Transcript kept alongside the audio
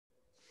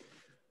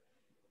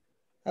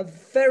A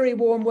very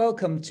warm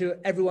welcome to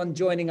everyone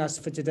joining us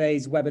for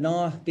today's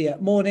webinar, be it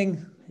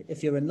morning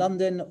if you're in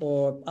London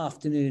or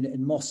afternoon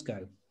in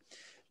Moscow.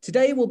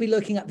 Today we'll be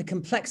looking at the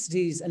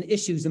complexities and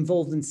issues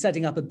involved in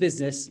setting up a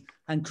business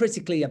and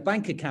critically a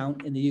bank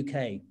account in the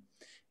UK.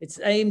 It's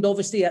aimed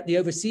obviously at the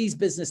overseas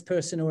business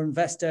person or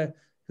investor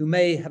who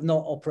may have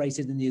not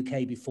operated in the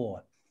UK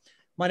before.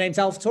 My name's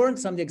Alf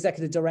Torrance, I'm the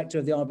Executive Director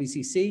of the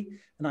RBCC,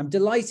 and I'm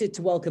delighted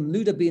to welcome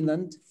Luda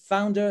Beanland,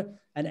 founder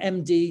and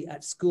MD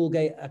at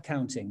Schoolgate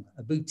Accounting,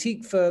 a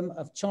boutique firm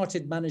of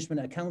chartered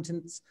management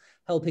accountants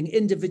helping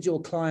individual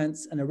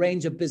clients and a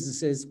range of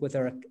businesses with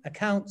their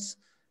accounts,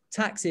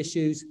 tax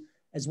issues,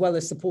 as well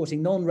as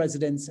supporting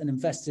non-residents and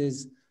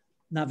investors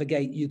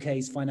navigate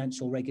UK's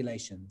financial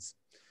regulations.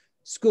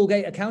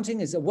 Schoolgate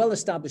Accounting is a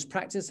well-established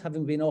practice,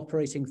 having been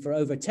operating for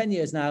over 10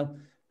 years now,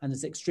 and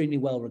is extremely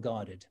well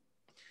regarded.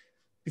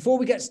 Before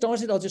we get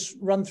started, I'll just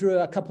run through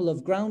a couple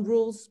of ground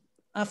rules.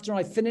 After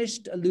I've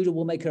finished, Luda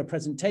will make her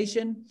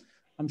presentation.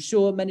 I'm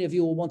sure many of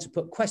you will want to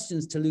put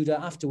questions to Luda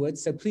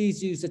afterwards, so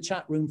please use the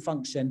chat room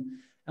function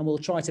and we'll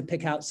try to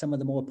pick out some of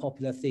the more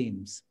popular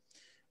themes.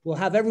 We'll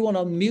have everyone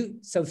on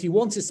mute, so if you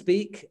want to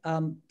speak,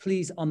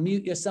 please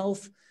unmute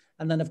yourself.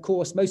 And then, of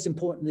course, most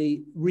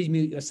importantly,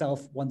 remute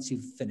yourself once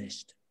you've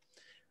finished.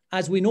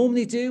 As we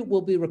normally do,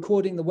 we'll be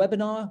recording the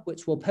webinar,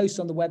 which we'll post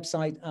on the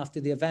website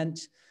after the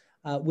event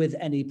with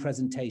any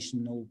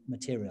presentational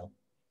material.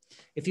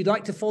 If you'd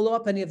like to follow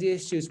up any of the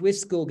issues with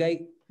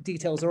Schoolgate,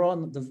 details are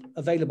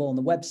available on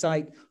the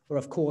website, or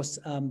of course,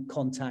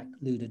 contact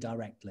Luda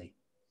directly.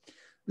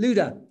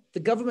 Luda, the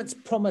government's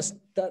promised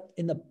that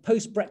in the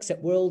post-Brexit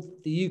world,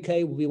 the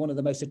UK will be one of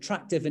the most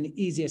attractive and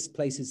easiest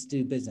places to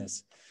do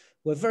business.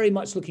 We're very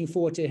much looking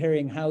forward to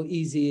hearing how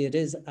easy it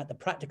is at the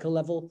practical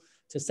level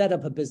to set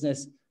up a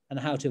business and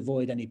how to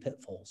avoid any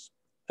pitfalls.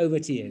 Over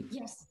to you.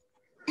 Yes.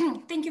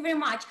 Thank you very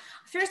much.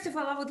 First of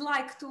all, I would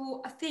like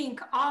to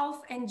thank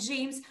Alf and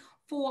James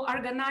for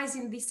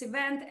organizing this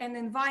event and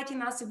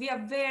inviting us. We are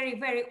very,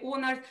 very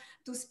honored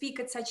to speak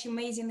at such an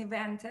amazing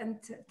event, and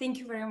thank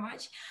you very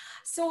much.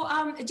 So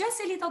just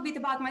a little bit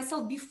about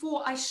myself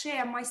before I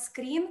share my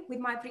screen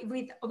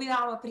with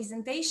our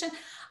presentation.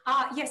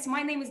 Yes,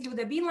 my name is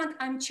Luda Beanland.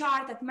 I'm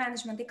chartered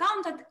management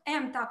accountant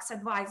and tax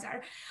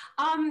advisor.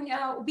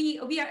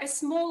 We are a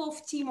small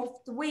team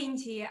of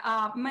 20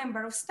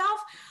 member of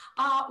staff.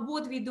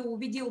 What we do,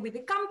 we deal with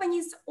the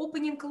companies,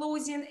 opening,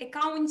 closing,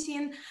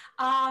 accounting,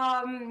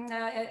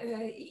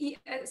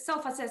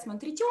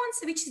 self-assessment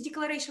returns, which is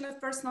declaration of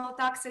personal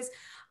taxes,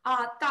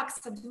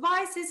 tax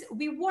advices.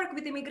 We work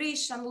with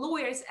immigration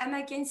lawyers, and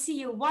I can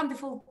see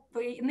wonderful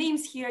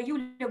names here: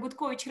 Yulia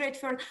Gutkovich,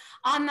 Redford,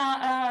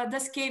 Anna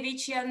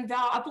Daskevich, and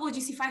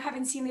apologies if I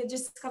haven't seen it,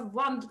 just have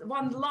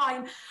one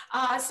line.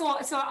 So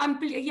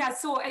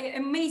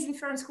amazing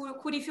firms who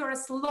refer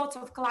us lots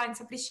of clients.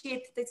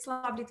 Appreciate it. It's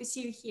lovely to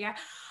see you here.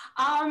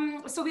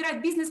 So we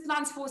write business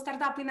plans for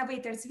startup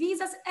innovators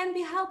visas, and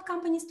we help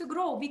companies to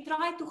grow. We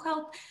try to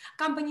help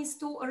companies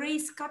to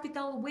raise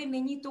capital when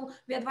they need to.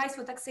 We advise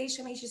for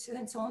taxation issues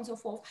and so on and so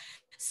forth.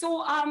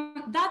 So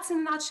that's in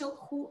a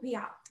nutshell who we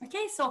are.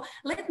 Okay, so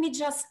let me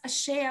just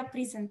share a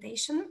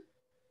presentation.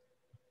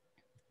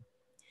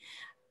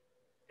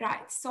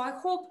 Right, so I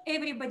hope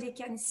everybody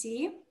can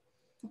see.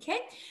 Okay,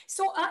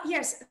 so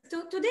yes,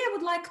 today I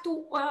would like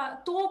to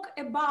talk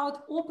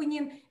about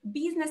opening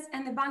business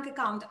and a bank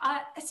account.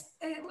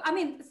 I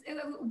mean,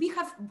 we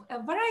have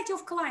a variety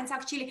of clients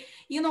actually,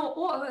 you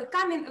know,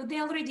 coming, they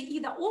already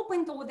either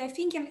opened or they're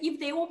thinking if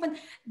they open,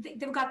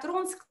 they've got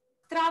wrong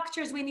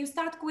structures. When you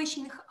start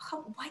questioning,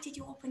 why did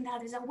you open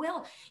that? Is that,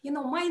 well, you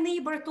know, my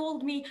neighbor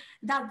told me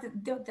that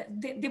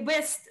the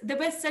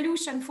best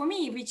solution for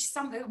me, which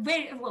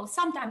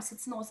sometimes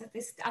it's not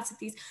as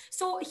it is.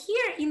 So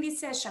here in this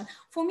session,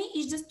 for me,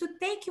 is just to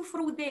take you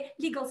through the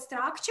legal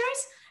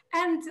structures.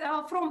 And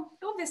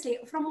obviously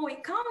from more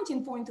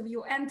accounting point of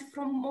view and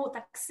from more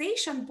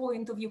taxation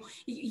point of view,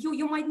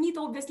 you might need,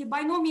 obviously,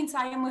 by no means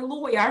I am a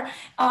lawyer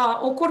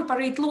or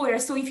corporate lawyer.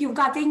 So if you've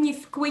got any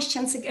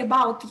questions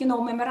about, you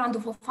know,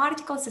 memorandum of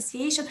article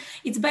association,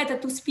 it's better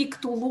to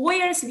speak to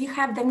lawyers. We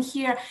have them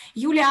here.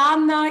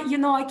 Juliana, you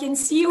know, I can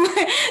see you.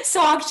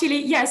 So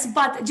actually, yes,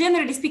 but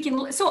generally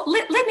speaking, so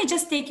let me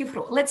just take you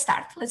through. Let's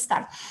start.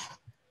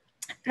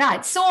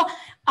 Right, so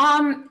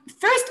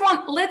first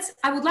one,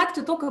 I would like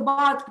to talk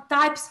about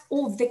types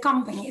of the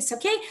companies,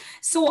 okay?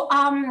 So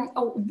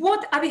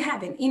what are we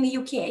having in the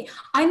UK?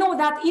 I know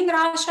that in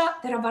Russia,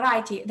 there are a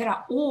variety. There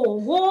are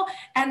OOO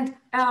and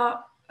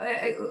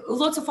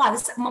lots of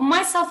others.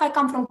 Myself, I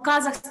come from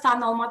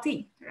Kazakhstan,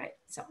 Almaty, right?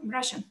 So I'm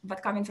Russian,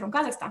 but coming from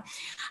Kazakhstan.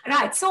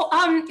 Right, so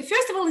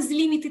first of all is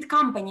limited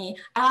company.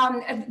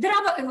 There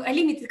are a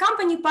limited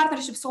company,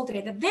 partnership, sole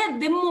trader. They're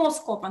the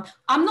most common.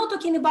 I'm not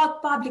talking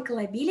about public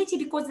liability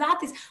because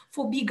that is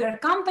for bigger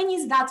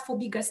companies, that's for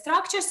bigger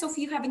structures. So if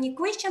you have any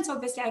questions,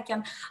 obviously I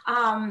can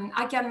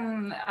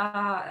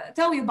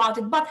tell you about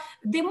it. But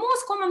the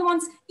most common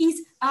ones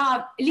is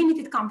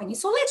limited company.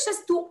 So let's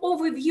just do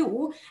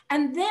overview,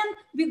 and then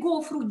we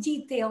go through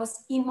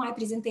details in my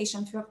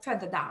presentation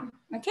further down.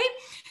 Okay,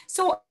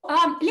 so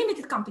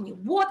limited company.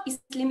 What is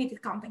limited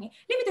company?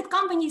 Limited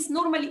company is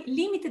normally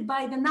limited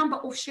by the number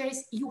of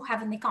shares you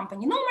have in the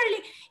company.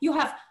 Normally, you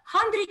have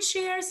 100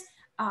 shares,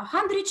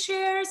 100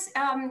 shares,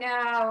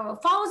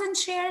 1,000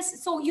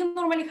 shares. So you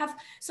normally have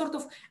sort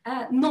of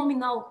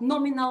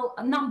nominal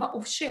number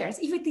of shares.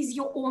 If it is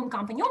your own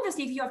company,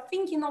 obviously, if you are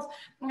thinking of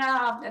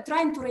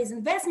trying to raise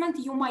investment,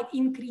 you might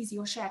increase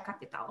your share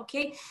capital.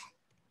 Okay.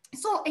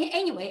 So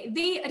anyway,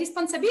 the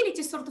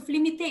responsibility sort of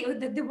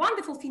limited, the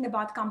wonderful thing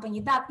about company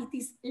that it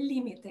is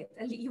limited,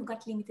 you've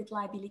got limited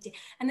liability,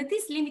 and it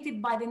is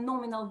limited by the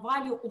nominal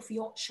value of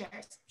your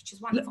shares, which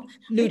is wonderful.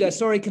 Luda,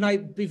 sorry, can I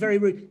be very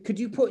rude? Could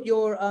you put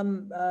your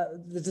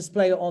the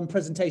display on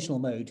presentational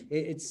mode?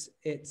 It's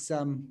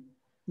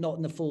not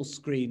in the full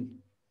screen.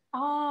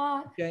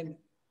 James,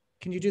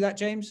 can you do that,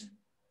 James?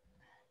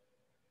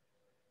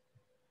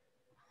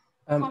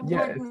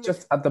 Yeah, it's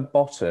just at the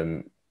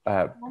bottom.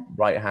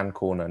 Right-hand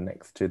corner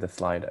next to the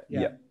slider.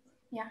 Yeah.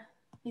 Yeah.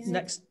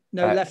 Next,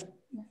 no, left.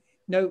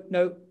 No.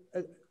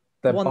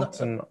 The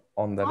button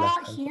on the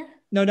left. Here.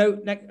 No.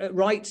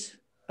 Right.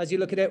 As you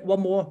look at it, one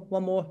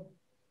more.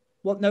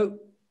 What? No.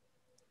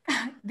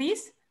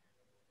 This?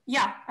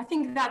 Yeah, I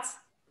think that's.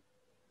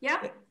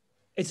 Yeah.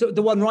 It's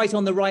the one right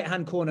on the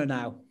right-hand corner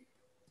now.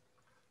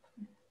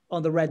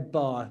 On the red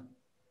bar.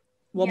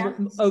 One more,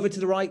 over to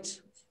the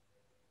right.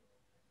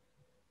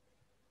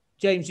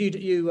 James, you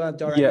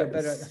direct. Yeah,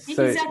 better.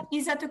 so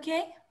is that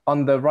okay?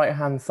 On the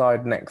right-hand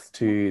side next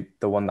to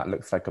the one that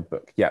looks like a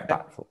book. Yeah,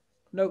 that's all.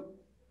 No.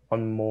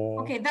 One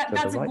more. Okay,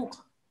 that's a book.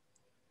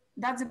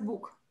 That's a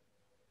book.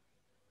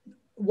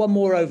 One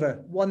more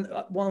over.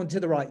 One to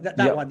the right. That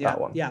one. Yeah.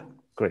 That one. Yeah.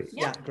 Great.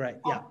 Yeah. Great.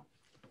 Yeah.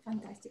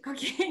 Fantastic.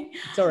 Okay.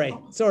 Sorry.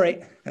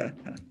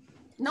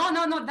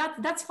 No.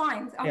 That's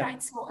fine. All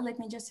right. So let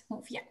me just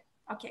move. Yeah.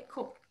 Okay.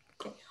 Cool.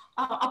 Okay.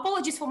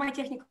 Apologies for my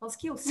technical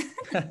skills.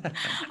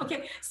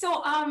 Okay.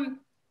 So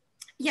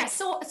yeah,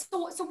 so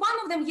one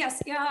of them, yes,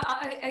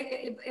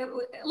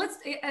 let's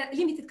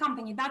limited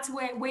company. That's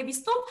where we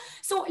stop.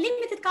 So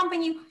limited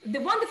company, the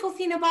wonderful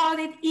thing about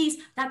it is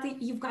that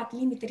you've got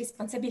limited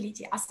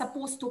responsibility as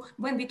opposed to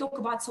when we talk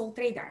about sole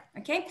trader.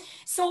 Okay,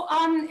 so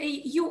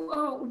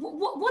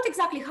what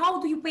exactly? How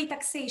do you pay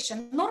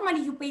taxation?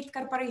 Normally, you pay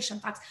corporation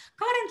tax.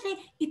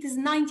 Currently, it is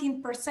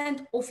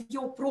 19% of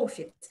your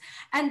profits,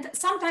 and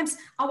sometimes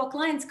our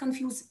clients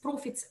confuse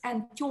profits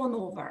and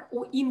turnover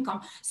or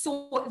income.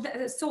 So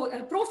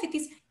profit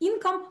is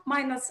income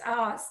minus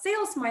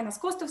sales minus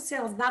cost of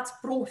sales. That's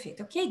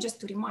profit. Okay, just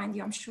to remind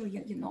you, I'm sure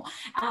you know.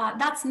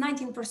 That's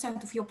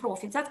 19% of your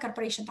profits. That's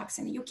corporation tax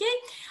in the UK.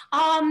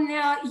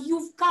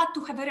 You've got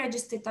to have a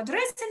registered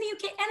address in the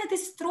UK, and it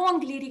is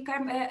strongly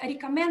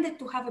recommended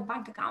to have a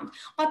bank account.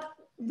 But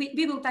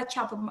we will touch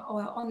up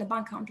on the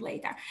bank account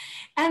later.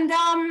 And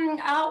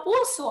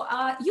also,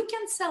 you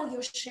can sell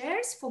your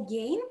shares for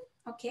gain.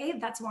 Okay,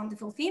 that's a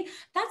wonderful thing.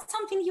 That's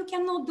something you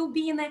cannot do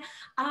being a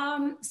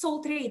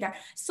sole trader.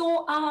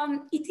 So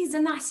it is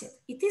an asset.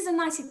 It is an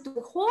asset to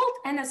hold.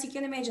 And as you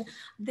can imagine,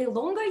 the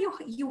longer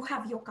you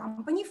have your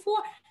company for,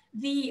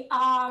 the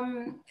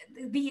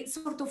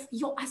sort of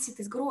your asset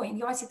is growing.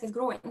 Your asset is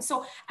growing.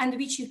 So, and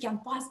which you can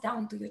pass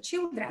down to your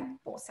children,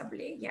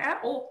 possibly, yeah,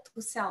 or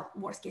to sell.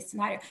 Worst case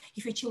scenario,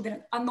 if your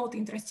children are not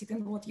interested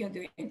in what you're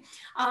doing.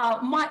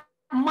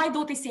 My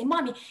daughter say,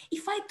 "Mommy,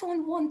 if I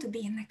don't want to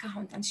be an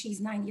accountant," she's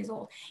 9 years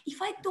old.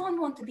 "If I don't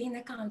want to be an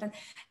accountant,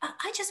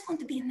 I just want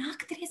to be an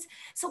actress.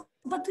 So,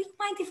 but do you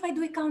mind if I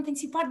do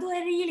accountancy part? Do I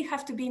really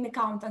have to be an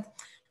accountant?"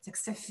 It's like,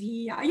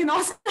 "Sophia, you know."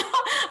 So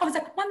I was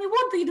like, "Mommy,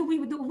 what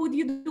would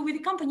you do with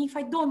the company if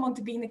I don't want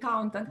to be an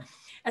accountant?"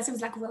 And she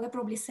was like, "Well, I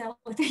probably sell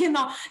it," you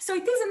know. So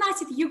it is an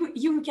asset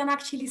you can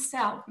actually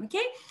sell.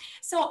 Okay.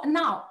 So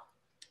now,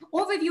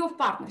 overview of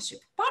partnership.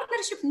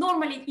 Partnership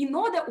normally, in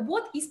order,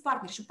 what is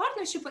partnership?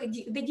 Partnership,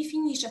 the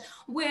definition,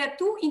 where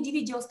two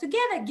individuals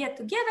get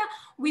together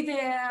with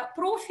a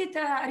profit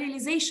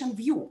realization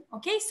view.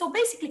 Okay, so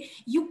basically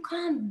you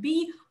can't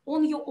be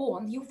on your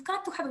own. You've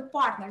got to have a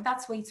partner.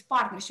 That's why it's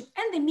partnership,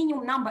 and the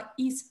minimum number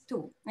is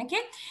 2.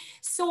 Okay,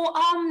 so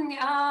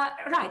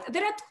right,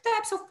 there are 2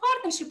 types of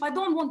partnership. I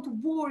don't want to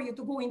bore you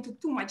to go into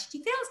too much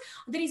details.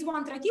 There is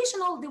one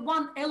traditional, the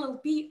one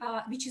LLP,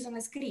 which is on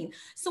the screen.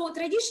 So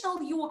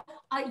traditional,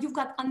 you've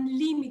got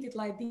unlimited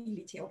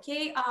liability.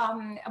 Okay,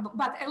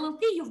 but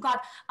LLP, you've got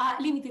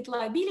limited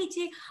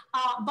liability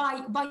by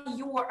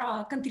your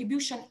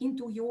contribution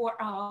into your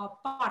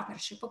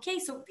partnership. Okay,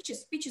 so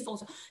which is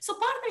also, so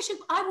partnership,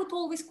 I would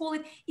always call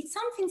it, it's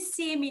something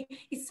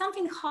it's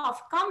something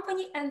half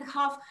company and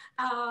half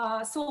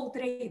sole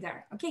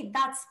trader. Okay,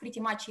 that's pretty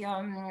much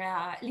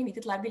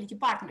limited liability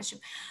partnership.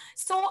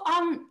 So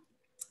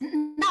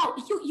now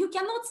you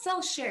cannot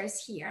sell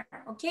shares here.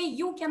 Okay,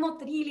 you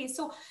cannot really,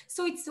 so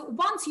it's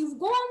once you've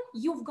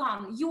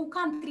gone, you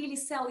can't really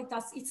sell it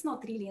as, it's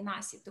not really an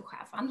asset to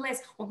have,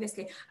 unless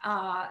obviously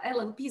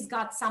LLP's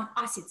got some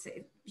assets,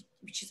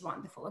 which is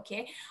wonderful.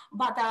 Okay,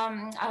 but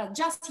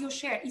just your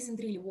share isn't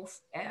really worth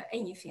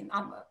anything.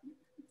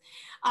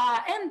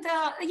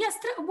 Yes,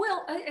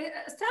 well,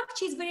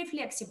 structure is very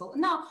flexible.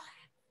 Now,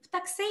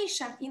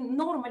 taxation in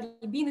normally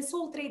being a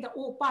sole trader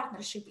or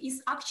partnership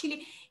is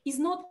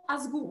not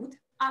as good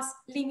as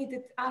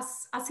limited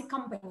as a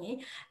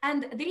company.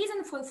 And the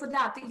reason for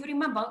that, you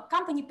remember,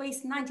 company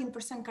pays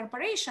 19%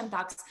 corporation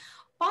tax.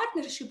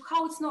 Partnership,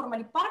 how it's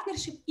normally,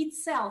 partnership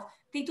itself,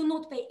 they do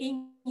not pay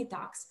any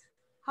tax.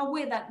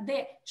 However,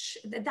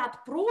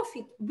 that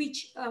profit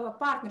which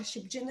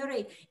partnership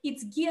generate,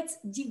 it gets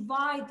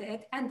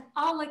divided and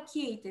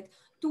allocated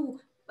to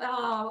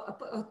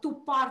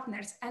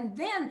partners, and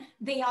then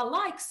they are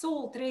like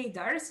sole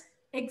traders,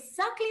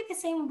 exactly the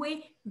same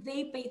way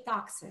they pay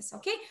taxes,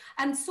 okay?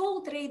 And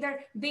sole trader,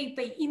 they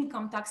pay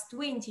income tax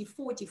 20,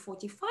 40,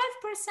 45%.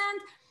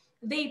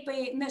 They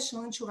pay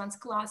national insurance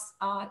class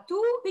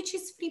 2, which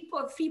is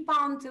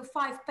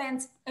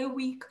 £3.05 a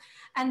week,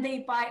 and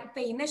they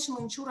pay national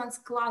insurance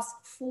class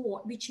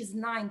 4, which is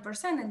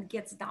 9% and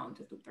gets down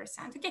to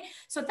 2%. Okay,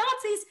 so that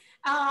is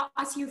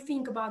as you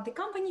think about the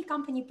company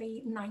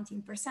pay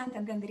 19%,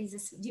 and then there is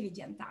this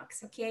dividend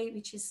tax, okay,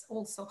 which is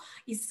also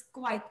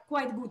quite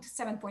good,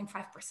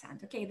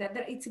 7.5%. Okay,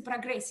 that it's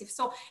progressive.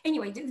 So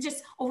anyway,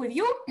 just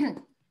overview.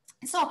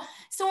 So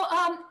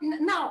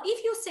now,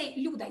 if you say,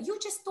 Luda, you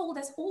just told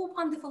us all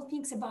wonderful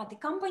things about the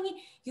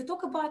company, you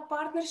talk about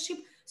partnership,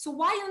 so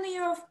why on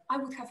earth I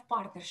would have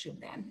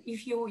partnership then?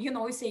 If you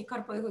say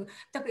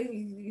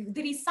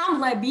there is some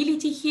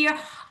liability here,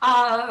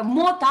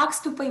 more tax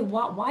to pay,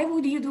 why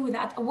would you do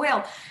that?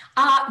 Well,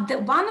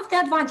 one of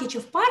the advantage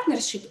of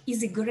partnership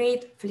is a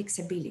great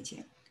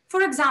flexibility.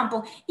 For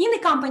example, in a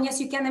company,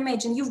 as you can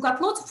imagine, you've got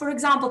lots. For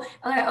example,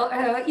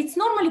 it's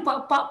normally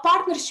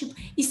partnership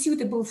is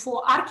suitable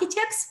for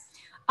architects.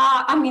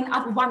 I mean,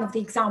 one of the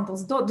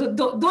examples,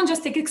 don't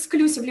just take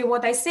exclusively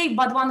what I say,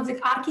 but one of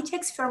the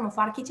architects, firm of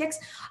architects,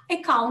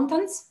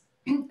 accountants,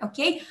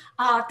 okay,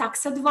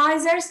 tax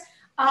advisors,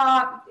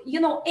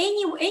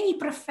 any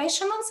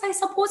professionals, I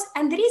suppose.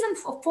 And the reason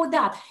for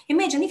that,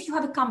 imagine if you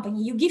have a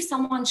company, you give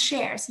someone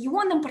shares, you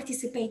want them to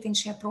participate in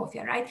share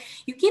profit, right?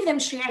 You give them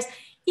shares.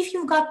 If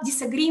you've got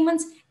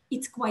disagreements,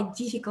 it's quite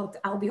difficult,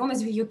 I'll be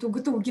honest with you, to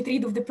get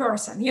rid of the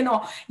person.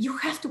 You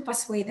have to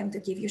persuade them to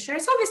give you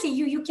shares. Obviously,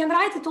 you can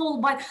write it all,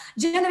 but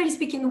generally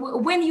speaking,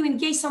 when you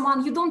engage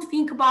someone, you don't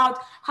think about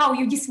how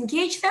you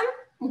disengage them,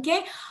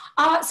 okay?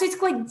 So it's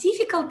quite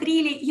difficult,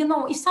 really,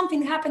 if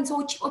something happens,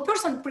 or a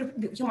person,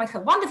 you might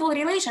have a wonderful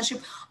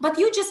relationship, but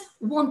you just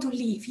want to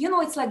leave.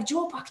 It's like,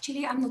 job,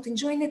 actually, I'm not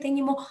enjoying it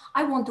anymore.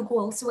 I want to go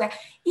elsewhere.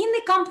 In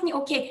the company,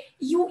 okay,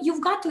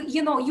 you've got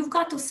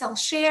to sell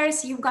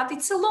shares.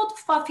 It's a lot of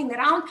faffing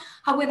around.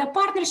 However,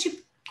 partnership,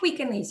 quick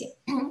and easy.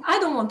 I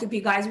don't want to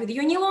be guys with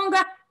you any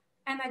longer.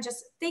 And I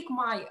just take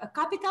my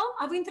capital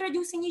I've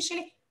introduced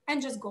initially and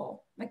just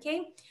go,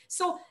 okay?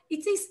 So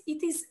it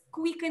is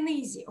quick and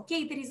easy,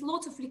 okay? There is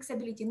lots of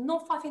flexibility, no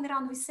faffing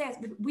around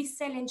with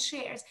selling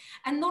shares.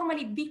 And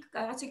normally big,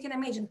 as you can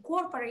imagine,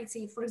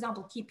 corporates, for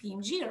example,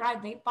 KPMG,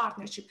 right? They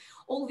partnership,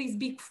 all these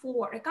big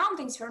 4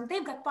 accounting firms,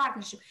 they've got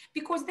partnership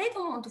because they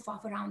don't want to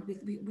faff around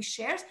with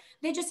shares.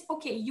 They just,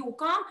 okay, you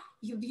come,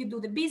 you do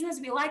the business,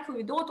 we like you,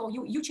 we don't, or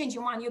you change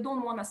your mind, you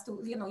don't want us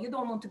to, you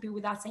don't want to be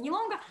with us any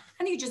longer,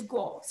 and you just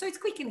go. So it's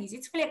quick and easy,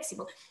 it's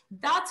flexible.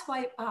 That's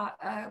why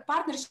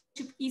partnership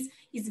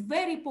is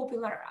very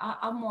popular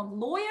among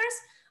lawyers,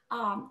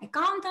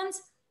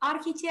 accountants,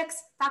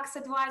 architects, tax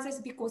advisors,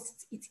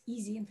 because it's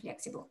easy and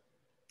flexible.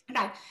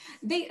 Right.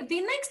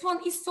 The next one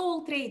is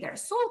sole trader.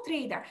 Sole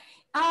trader.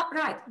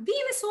 Right.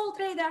 Being a sole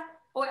trader,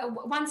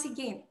 once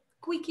again,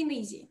 quick and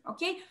easy.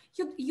 Okay.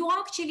 You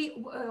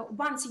actually,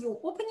 once you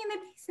open a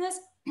business,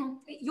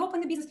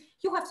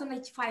 you have to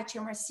notify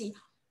HMRC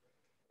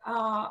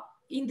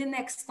in the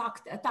next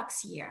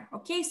tax year.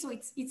 Okay, so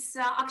it's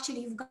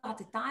actually, you've got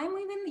the time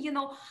even,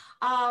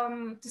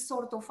 to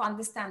sort of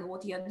understand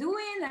what you're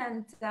doing,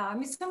 and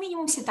it's a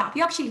minimum setup.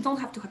 You actually don't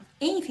have to have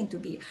anything to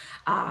be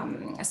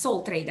a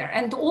sole trader,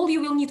 and all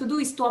you will need to do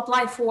is to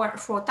apply for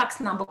a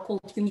tax number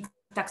called unique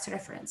tax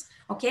reference.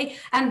 Okay,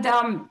 and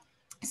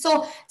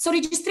so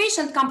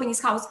registration at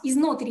company's house is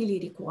not really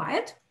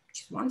required,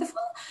 which is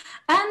wonderful,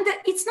 and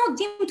it's not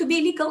deemed to be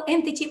a legal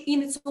entity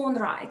in its own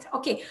right.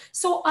 Okay,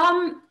 so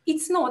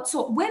it's not.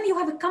 So when you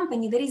have a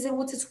company, there is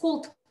what is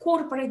called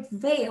corporate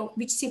veil,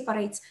 which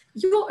separates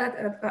you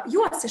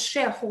as a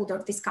shareholder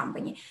of this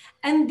company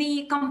and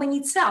the company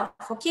itself.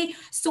 Okay,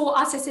 so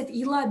as I said,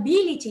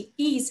 liability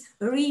is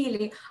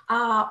really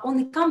on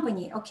the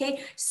company.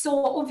 Okay,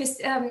 so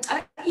obviously,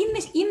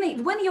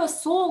 when you're a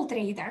sole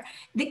trader,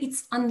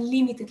 it's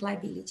unlimited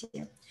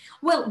liability.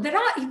 Well, there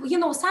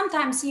are,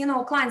 sometimes,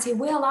 clients say,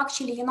 well,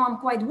 actually, I'm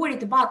quite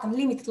worried about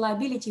unlimited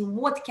liability.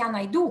 What can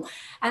I do?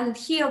 And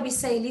here we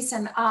say,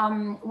 listen,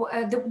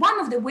 one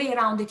of the way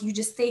around it, you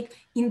just take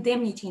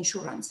indemnity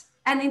insurance.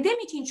 And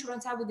indemnity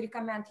insurance, I would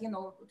recommend,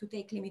 to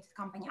take limited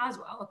company as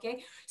well,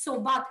 okay? So,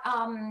 but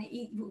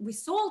with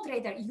sole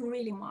trader, you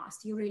really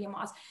must.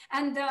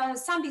 And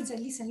some people say,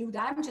 listen, Luda,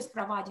 I'm just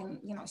providing,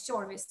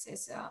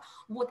 services.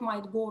 What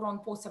might go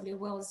wrong possibly?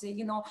 Well,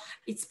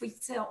 it's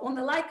on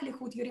the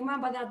likelihood, you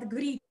remember that the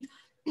Greek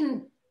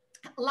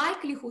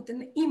likelihood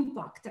and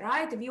impact,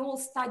 right? We all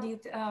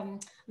studied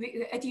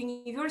at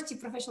university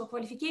professional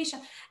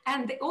qualification,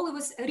 and they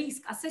always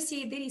risk,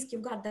 associate the risk,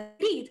 you've got the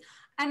read.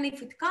 And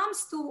if it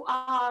comes to,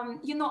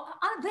 you know,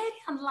 very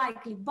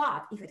unlikely,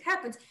 but if it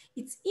happens,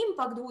 its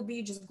impact would be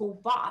you just go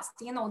bust,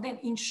 you know, then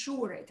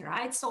insure it,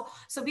 right? So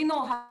we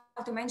know how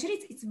to measure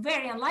it. It's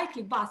very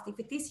unlikely, but if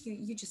it is,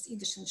 you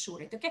just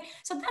insure it, okay?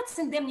 So that's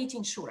indemnity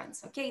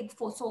insurance, okay,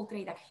 for sole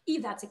trader,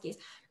 if that's the case.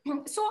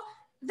 So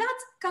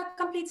that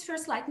completes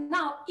first slide.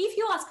 Now, if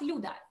you ask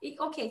Luda,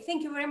 okay,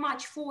 thank you very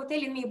much for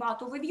telling me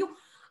about overview.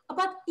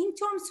 But in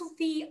terms of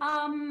the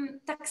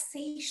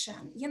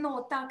taxation, you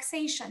know,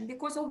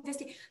 because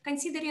obviously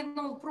considering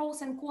all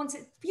pros and cons,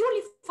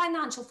 purely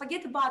financial,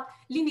 forget about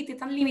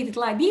limited, unlimited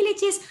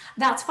liabilities.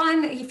 That's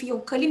fine. If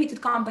you're a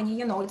limited company,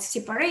 you know, it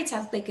separates.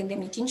 I'll take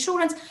indemnity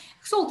insurance.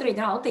 Sole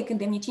trader, I'll take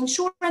indemnity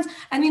insurance.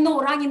 And we know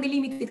running the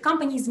limited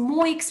company is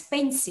more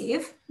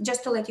expensive,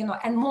 just to let you know,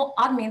 and more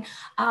admin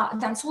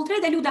than sole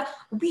trader. Luda,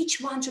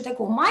 which one should I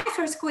go? My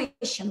first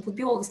question would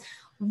be always,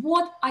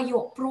 what are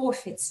your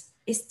profits?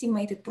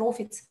 Estimated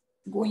profits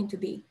going to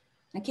be,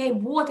 okay?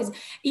 What is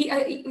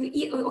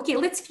okay?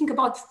 Let's think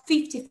about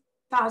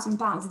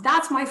 £50,000.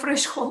 That's my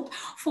threshold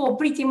for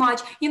pretty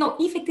much, you know,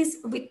 if it is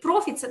with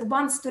profits.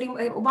 Once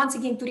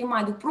again to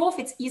remind you,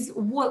 profits is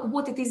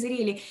what it is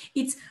really.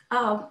 It's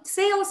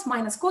sales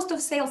minus cost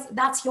of sales.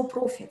 That's your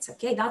profits,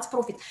 okay? That's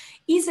profit.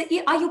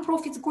 Are your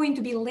profits going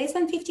to be less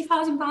than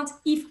 £50,000?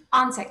 If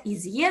answer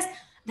is yes,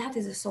 that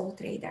is a sole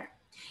trader.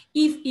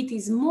 If it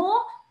is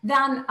more,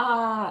 then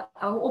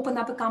open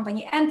up a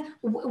company. And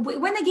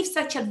when I give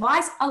such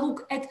advice, I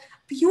look at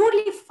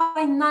purely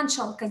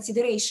financial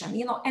consideration,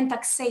 you know, and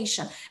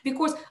taxation,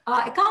 because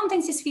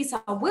accountancy fees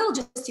are well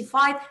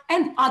justified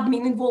and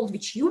admin involved,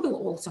 which you will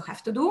also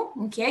have to do,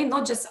 okay,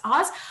 not just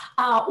us,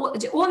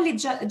 only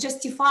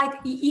justified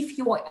if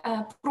your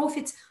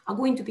profits are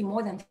going to be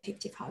more than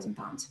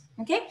 £50,000,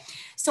 okay?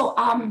 So,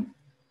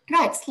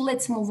 right, so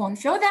let's move on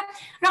further.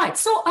 Right,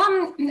 so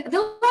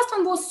the last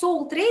one was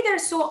sole trader.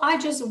 So I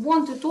just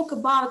want to talk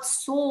about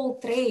sole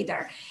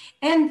trader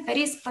and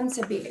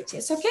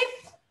responsibilities, okay?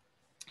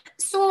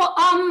 So,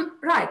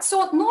 right,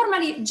 so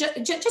normally,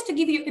 just to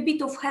give you a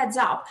bit of heads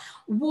up,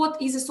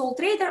 what is a sole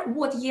trader,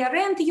 what year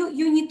end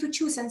you need to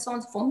choose and so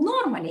on. For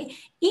normally,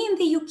 in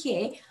the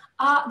UK,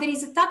 there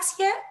is a tax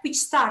year which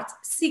starts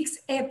 6th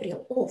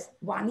April of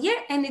one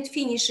year and it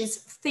finishes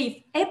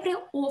 5th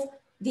April of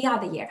the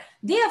other year.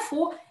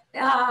 Therefore,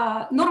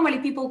 normally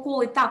people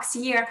call it tax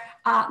year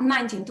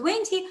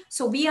 1920.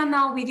 So we are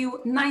now with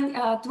you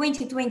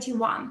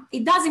 2021.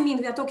 It doesn't mean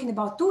we are talking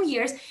about 2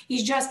 years.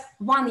 It's just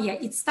 1 year.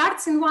 It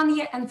starts in 1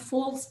 year and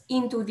falls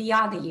into the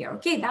other year.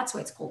 Okay, that's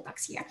why it's called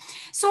tax year.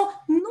 So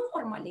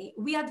normally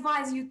we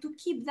advise you to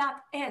keep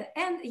that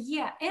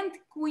year and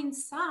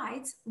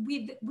coincides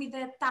with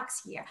the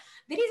tax year.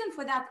 The reason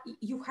for that,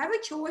 you have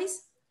a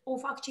choice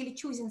of actually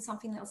choosing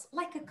something else,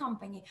 like a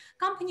company.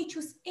 Company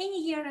choose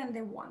any year and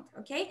they want,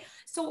 okay?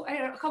 So,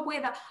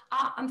 however,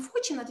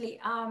 unfortunately,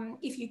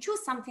 if you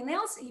choose something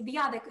else, the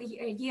other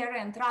year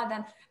end rather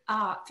than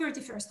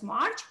 31st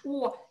March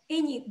or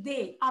any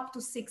day up to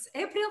 6th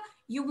April,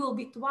 you will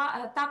be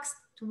taxed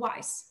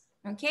twice,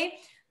 okay?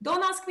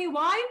 Don't ask me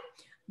why.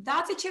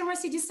 That's a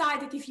HMRC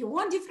decided. If you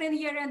want different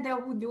year end, there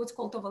would be what's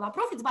called overlap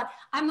profits, but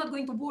I'm not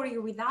going to bore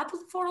you with that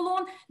for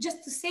long,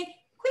 just to say,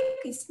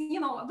 quick, you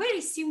know, very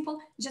simple.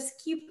 Just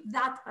keep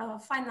that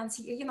finance,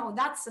 you know,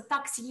 that's a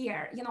tax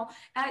year. You know,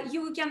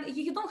 you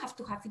don't have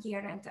to have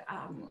year end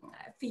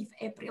 5th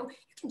April.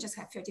 You can just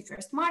have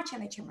 31st March,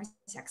 and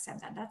HMRC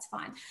accept that. That's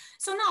fine.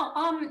 So now,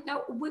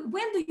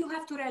 when do you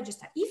have to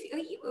register?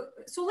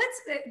 So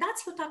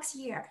that's your tax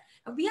year.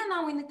 We are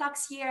now in the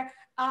tax year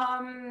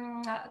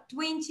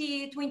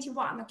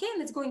 2021. Okay,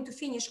 and it's going to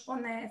finish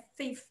on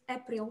 5th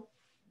April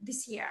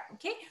this year.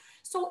 Okay.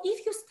 So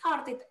if you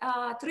started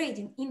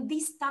trading in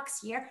this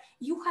tax year,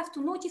 you have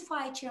to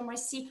notify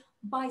HMRC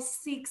by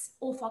 6th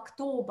of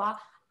October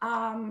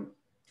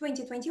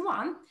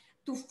 2021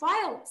 to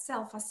file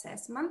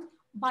self-assessment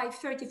by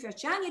 31st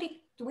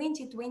January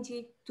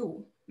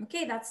 2022.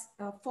 Okay, that's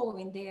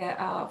following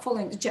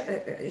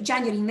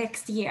January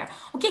next year.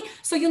 Okay,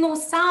 so you know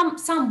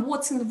some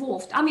what's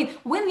involved. I mean,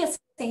 when we are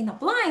saying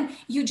applying,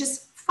 you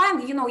just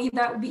find, you know,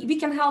 either we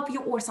can help you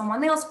or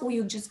someone else, or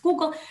you just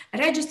Google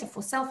register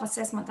for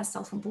self-assessment as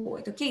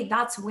self-employed. Okay,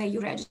 that's where you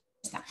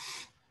register.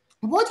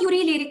 What you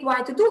really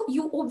require to do,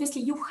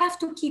 you have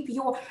to keep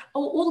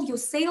all your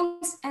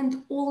sales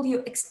and all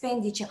your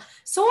expenditure.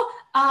 So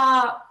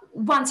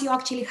once you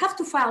actually have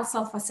to file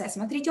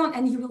self-assessment return,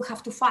 and you will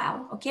have to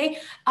file, okay,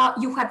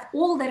 you have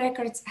all the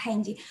records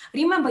handy.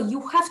 Remember,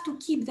 you have to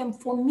keep them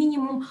for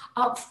minimum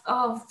of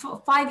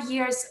 5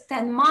 years,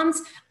 10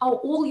 months,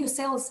 all your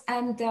sales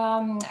and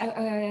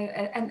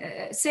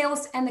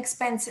sales and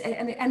expense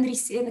and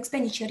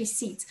expenditure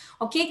receipts,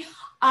 okay.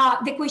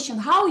 The question,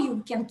 how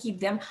you can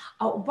keep them,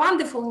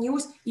 wonderful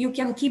news, you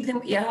can keep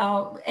them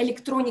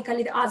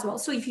electronically as well.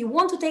 So if you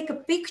want to take a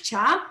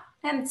picture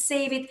and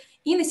save it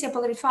in a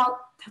separate file,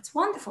 that's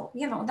wonderful.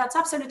 You know, that's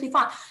absolutely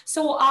fine.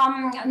 So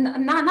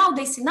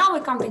nowadays in our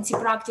accountancy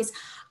practice,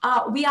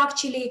 we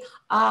actually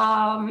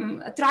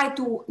try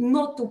to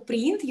not to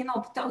print, you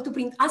know, to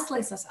print as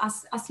less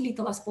as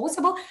little as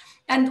possible.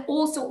 And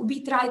also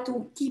we try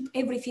to keep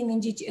everything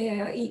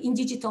in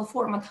digital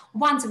format.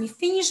 Once we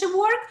finish the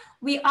work,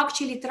 we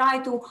actually try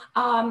to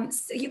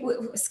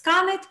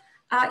scan it.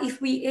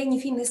 If we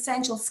anything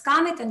essential,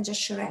 scan it and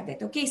just shred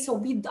it. Okay, so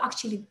we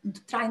actually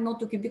try not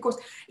to keep, because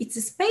it's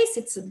a space,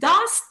 it's a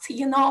dust,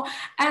 you know,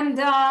 and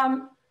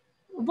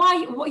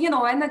why, you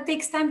know, and it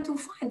takes time to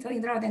find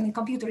it rather than in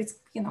computer. It's,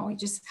 you know, you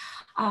just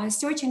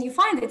search and you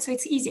find it, so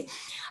it's easy.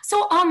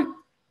 So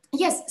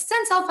yes,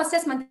 send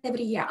self-assessment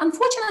every year.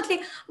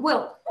 Unfortunately,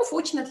 well,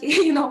 fortunately,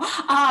 you know,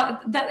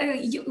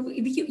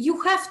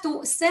 you have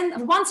to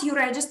send, once you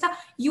register,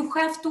 you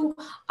have to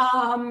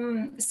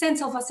send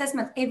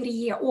self-assessment every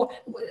year, or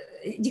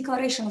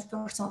declaration of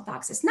personal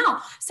taxes.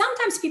 Now,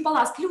 sometimes people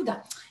ask,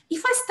 Luda,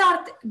 if I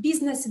start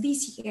business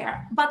this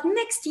year, but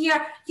next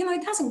year, you know,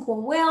 it doesn't go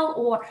well,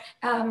 or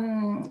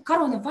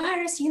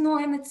coronavirus, you know,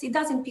 and it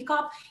doesn't pick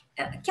up,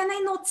 can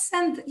I not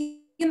send,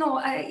 you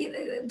know,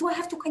 do I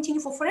have to continue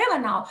for forever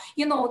now,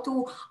 you know,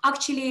 to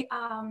actually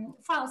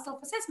file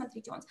self-assessment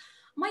returns?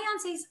 My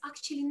answer is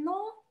actually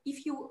no.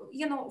 If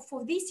you know,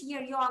 for this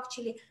year, you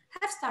actually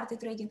have started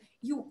trading,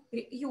 you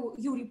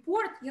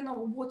report, you know,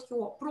 what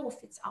your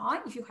profits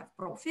are, if you have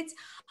profits.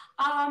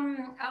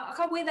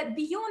 However,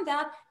 beyond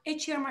that,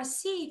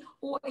 HMRC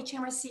or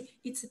HMRC,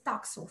 it's a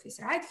tax office,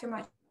 right?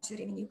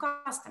 Revenue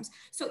Customs.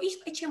 So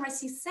if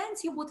HMRC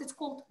sends you what is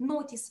called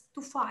notice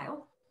to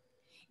file,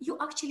 you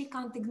actually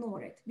can't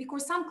ignore it,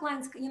 because some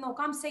clients, you know,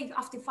 come say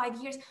after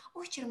 5 years,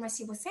 oh,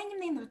 HMRC was sending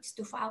me notice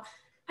to file.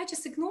 I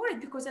just ignore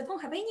it because I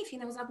don't have anything.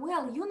 I was like,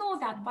 well, you know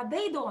that, but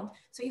they don't.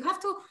 So you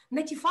have to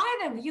notify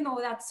them, you know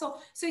that. So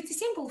it's a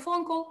simple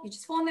phone call. You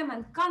just phone them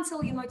and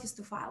cancel your notice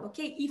to file.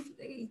 Okay. If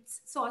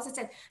it's, so as I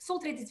said, sole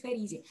trade is very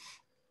easy.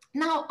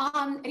 Now,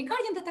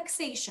 regarding the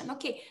taxation,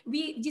 okay,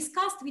 we just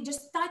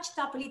touched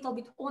up a little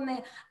bit on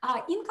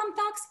income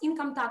tax.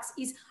 Income tax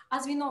is,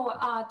 as we know,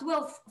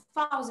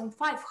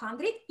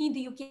 12,500 in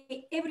the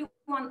UK.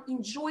 Everyone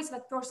enjoys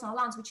that personal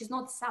allowance, which is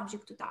not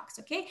subject to tax,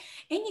 okay?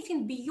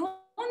 Anything beyond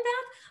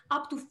that,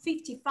 up to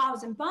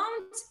 £50,000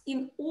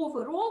 in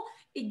overall,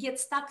 it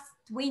gets taxed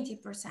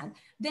 20%.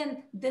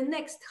 Then the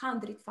next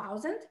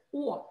 100,000,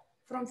 or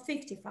from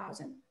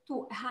 50,000 to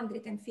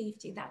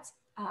 150, that's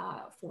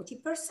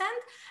 40%,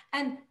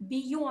 and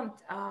beyond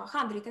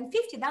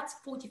 150, that's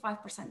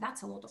 45%.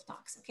 That's a lot of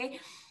tax, okay?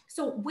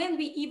 So when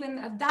we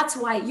even, that's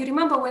why, you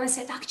remember when I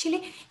said,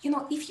 actually, you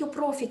know, if your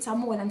profits are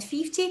more than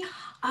 50,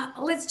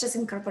 let's just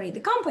incorporate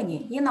the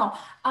company, you know.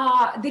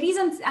 The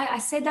reason I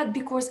said that,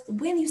 because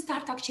when you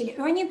start actually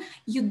earning,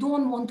 you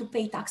don't want to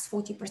pay tax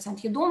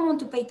 40%. You don't want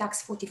to pay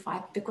tax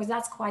 45%, because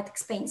that's quite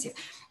expensive.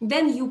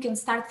 Then you can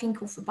start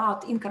thinking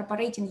about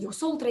incorporating your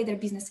sole trader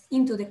business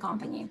into the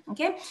company,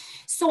 okay?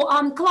 So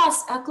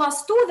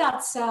class 2,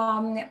 that's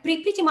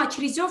pretty much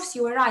reserves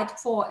you a right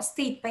for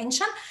state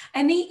pension.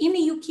 And in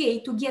the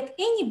UK, to get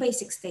any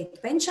basic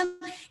state pension,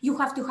 you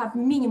have to have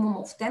minimum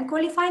of 10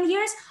 qualifying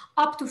years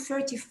up to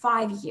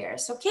 35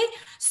 years, okay?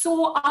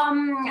 So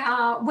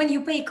when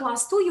you pay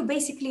class 2, you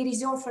basically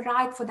reserve a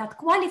right for that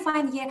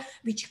qualifying year,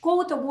 which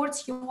go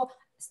towards your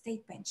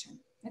state pension.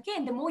 Okay,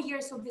 and the more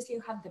years obviously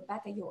you have, the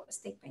better your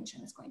state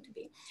pension is going to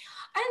be.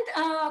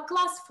 And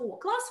class 4.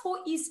 Class 4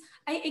 is,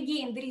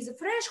 again, there is a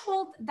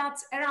threshold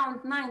that's around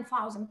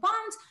 £9,000,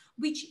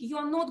 which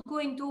you're not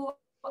going to,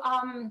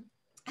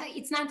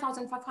 it's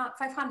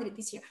 9,500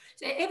 this year.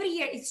 So every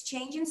year it's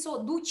changing.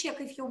 So do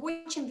check if you're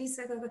watching this,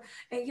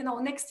 you know,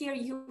 next year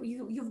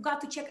you've got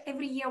to check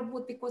every year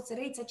what, because the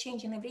rates are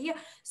changing every year.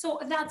 So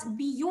that's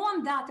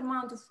beyond that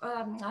amount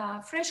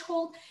of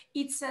threshold,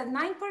 it's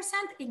 9%.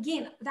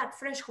 Again, that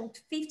threshold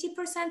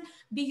 50%,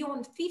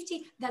 beyond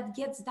 50, that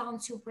gets down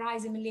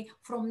surprisingly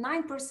from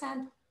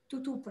 9%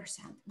 to 2%.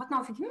 But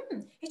now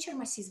thinking,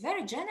 HMRC is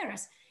very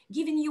generous,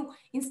 giving you,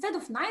 instead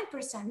of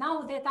 9%,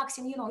 now they're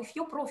taxing, you know, if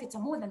your profits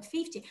are more than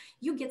 50,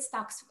 you get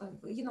taxed,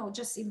 you know,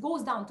 just it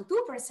goes down to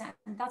 2%.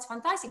 And that's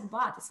fantastic,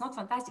 but it's not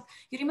fantastic.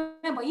 You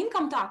remember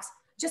income tax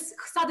just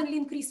suddenly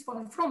increased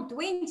from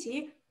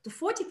 20 to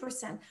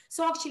 40%.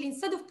 So actually,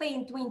 instead of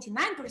paying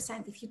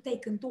 29%, if you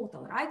take in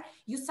total, right,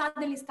 you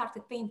suddenly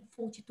started paying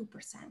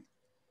 42%.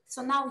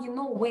 So now you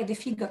know where the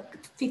figure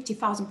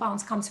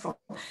 £50,000 comes from.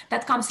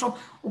 That comes from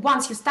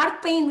once you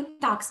start paying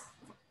tax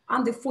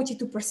under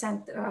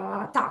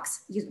 42%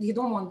 tax. You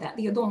don't want that.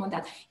 You don't want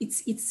that.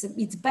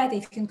 It's better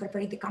if you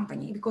incorporate the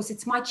company, because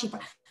it's much cheaper.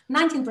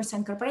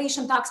 19%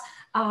 corporation tax,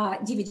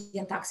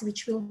 dividend tax,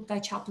 which we'll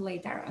touch up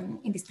later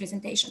in this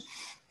presentation.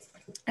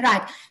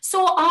 Right.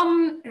 So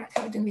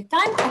with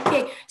time.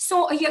 Okay.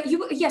 So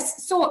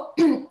yes. So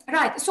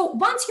right. So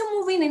once you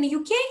move in the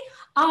UK,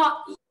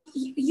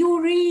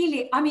 you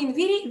really, I mean,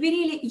 we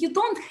really, you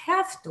don't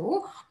have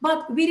to,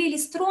 but we really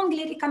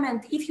strongly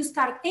recommend if you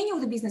start any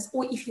of the business,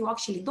 or if you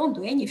actually don't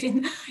do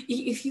anything,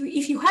 if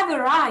you have a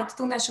right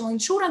to national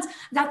insurance,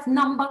 that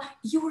number,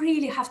 you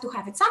really have to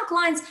have it. Some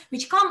clients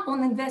which come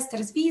on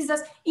investors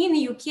visas in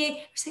the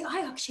UK say,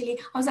 I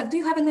was like, do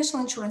you have a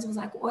national insurance? I was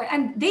like,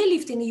 and they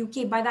lived in the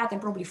UK by that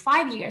and probably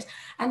 5 years.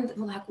 And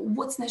we're like,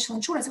 what's national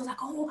insurance? I was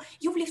like, oh,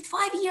 you've lived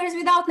 5 years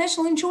without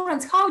national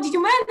insurance. How did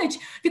you manage?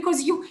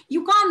 Because you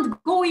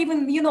can't go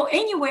even, you know,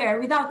 anywhere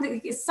without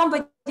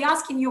somebody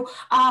asking you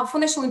for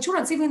national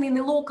insurance, even in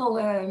the local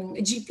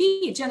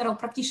GP, general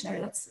practitioner,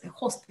 that's a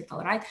hospital,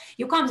 right?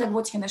 You can't like,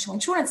 what's your national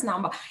insurance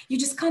number? You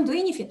just can't do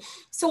anything.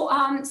 So,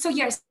 so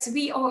yes,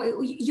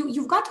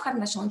 you've got to have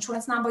national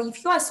insurance number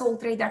if you are a sole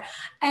trader,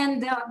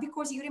 and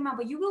because you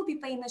remember you will be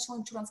paying national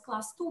insurance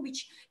class 2,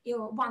 which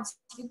once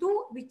you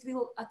do, it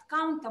will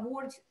count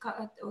towards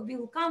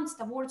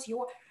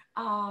your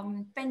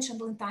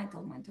pensionable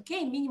entitlement.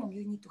 Okay, minimum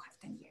you need to have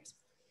 10 years.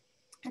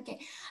 Okay,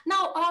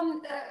 now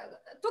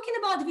talking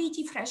about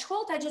VAT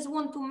threshold, I just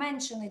want to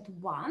mention it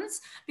once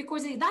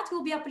because that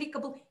will be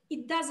applicable.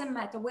 It doesn't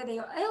matter whether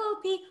you're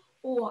LLP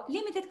or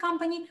limited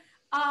company.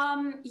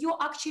 You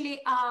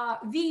actually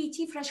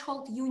VAT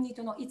threshold, you need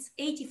to know it's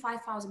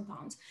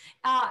 £85,000.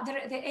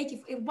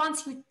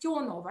 Once you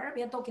turnover,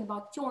 we are talking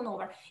about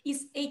turnover,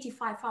 is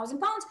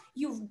 £85,000.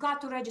 You've got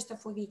to register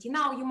for VAT.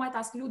 Now you might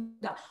ask,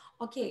 Luda,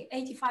 okay,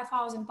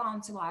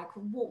 £85,000, like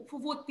for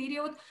what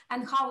period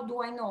and how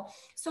do I know?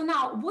 So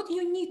now what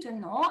you need to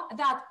know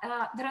that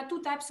there are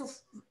two types of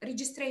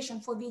registration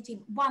for VAT.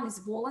 One is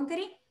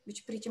voluntary,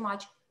 which pretty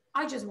much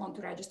I just want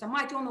to register.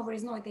 My turnover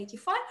is not at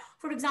 85.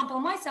 For example,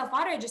 myself,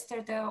 I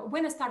registered,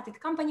 when I started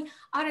company,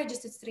 I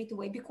registered straight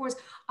away because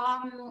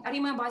I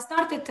remember I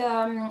started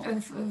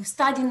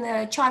studying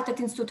Chartered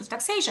Institute of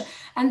Taxation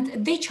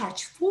and they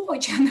charge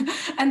fortune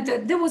and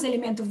there was an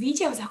element of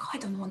VAT. I was like, oh, I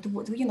don't want to,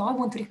 you know, I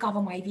want to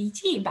recover my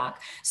VAT back.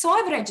 So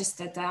I've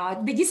registered.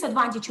 The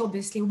disadvantage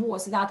obviously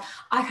was that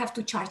I have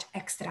to charge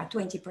extra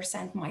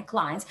 20% my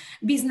clients.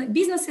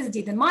 Businesses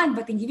didn't mind,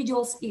 but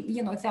individuals,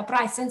 you know, if they're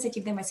price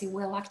sensitive, they might say,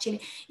 well,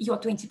 actually, you're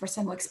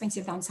 20% more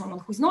expensive than someone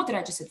who's not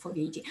registered for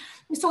VAT.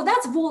 So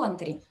that's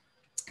voluntary.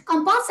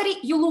 Compulsory,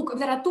 you look,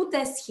 there are two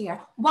tests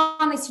here.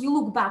 One is you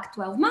look back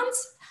 12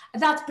 months.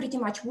 That's pretty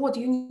much what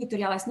you need to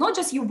realize, not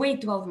just you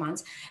wait 12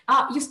 months.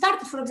 You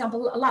started, for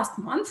example, last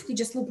month, you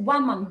just look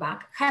 1 month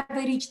back, have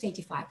I reached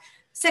 85?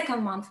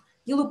 Second month,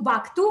 you look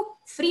back 2,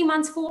 3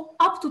 months, 4,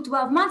 up to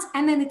 12 months,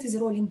 and then it is a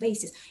rolling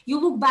basis. You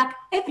look back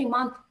every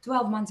month,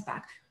 12 months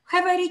back.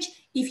 Have I reached?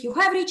 If you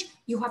have reached,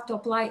 you have to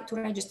apply to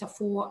register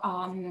for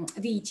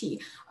VAT.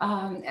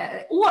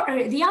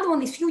 Or the other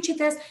one is future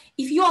test.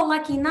 If you are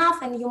lucky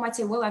enough and you might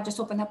say, well, I've just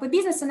opened up a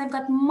business and I've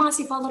got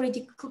massive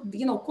already,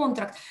 you know,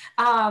 contract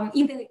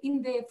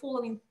in the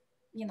following,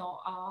 you know,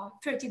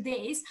 30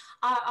 days,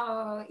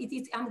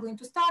 I'm going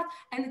to start,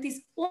 and it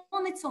is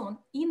on its own.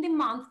 In the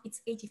month,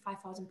 it's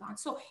 £85,000.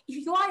 So if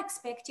you are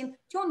expecting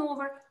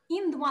turnover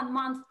in 1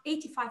 month,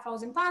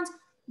 £85,000,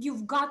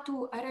 you've got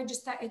to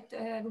register it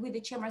with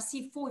the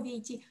HMRC for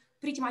VAT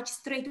pretty much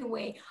straight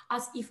away,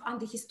 as if on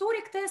the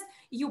historic test,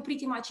 you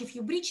pretty much, if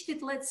you breached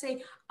it, let's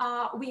say,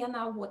 we are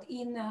now what,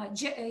 in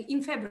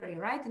February,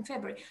 right? In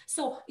February.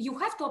 So you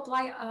have to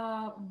apply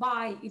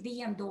by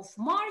the end of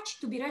March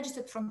to be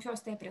registered from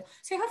 1st April.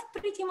 So you have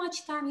pretty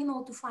much time, you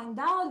know, to find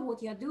out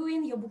what you're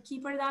doing, your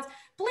bookkeeper does,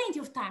 plenty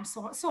of time,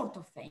 sort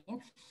of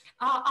thing.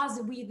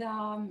 As with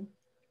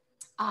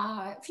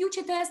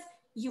future test,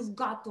 you've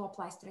got to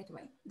apply straight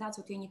away. That's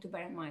what you need to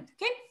bear in mind,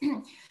 okay?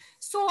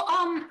 So,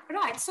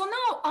 right, so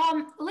now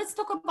let's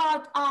talk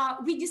about,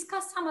 we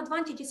discussed some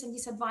advantages and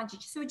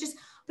disadvantages. So just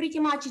pretty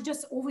much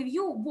just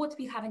overview what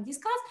we haven't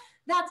discussed.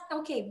 That's,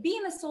 okay,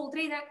 being a sole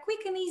trader,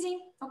 quick and easy,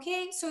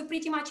 okay? So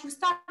pretty much you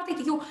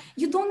started,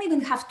 you don't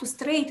even have to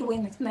straight away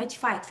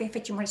notify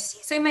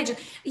FHMRC. So imagine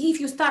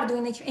if you start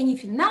doing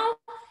anything now,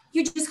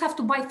 you just have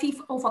to by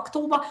 5th of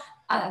October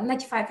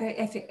notify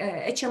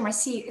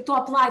HMRC to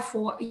apply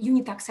for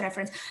unit tax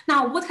reference.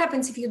 Now, what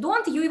happens if you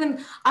don't? You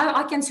even,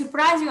 I can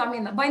surprise you. I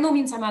mean, by no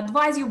means I'm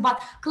advise you,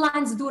 but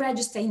clients do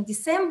register in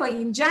December,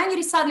 in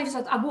January, suddenly,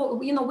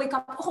 you know, wake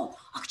up, oh,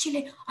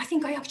 actually, I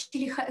think I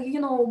actually, you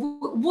know,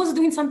 was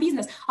doing some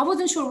business. I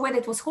wasn't sure whether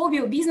it was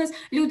hobby or business.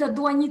 Luda,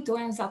 do I need to?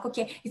 And it's like,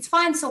 okay, it's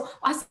fine. So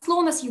as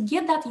long as you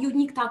get that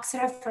unique tax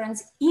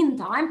reference in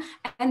time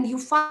and you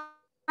file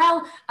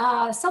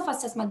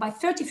self-assessment by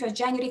 31st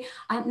January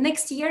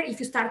next year, if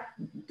you start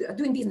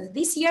doing business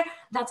this year,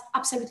 that's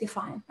absolutely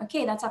fine.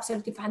 Okay, that's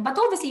absolutely fine. But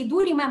obviously,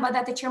 do remember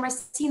that the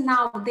HMRC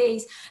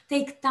nowadays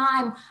take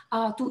time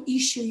to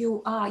issue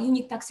you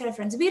unique tax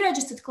reference. We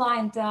registered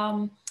client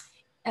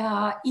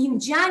in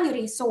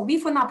January, so we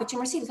phone up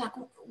HMRC, it's like,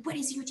 where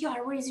is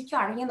UTR? Where is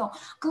UTR? You know,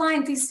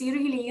 client is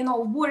really, you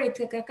know, worried,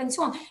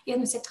 concerned.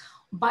 And we said,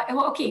 but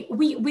okay,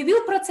 we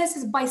will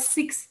process it by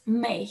 6th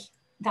May.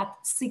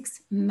 That 6th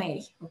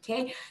May,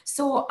 okay?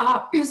 So,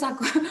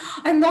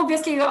 and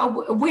obviously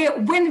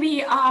when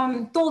we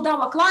told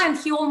our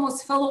client, he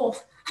almost fell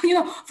off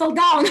fell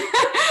down.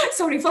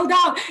 Sorry, fell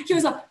down. He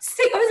was like, I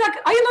was like,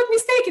 are you not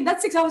mistaken?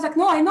 That's 6. I was like,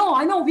 no, I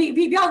know.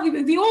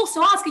 We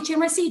also ask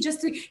HMRC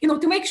just to,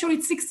 to make sure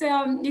it's 6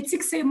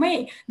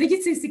 May. They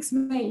did say 6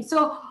 May.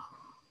 So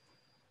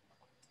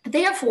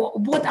therefore,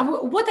 what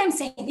I'm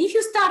saying, if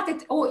you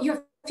started or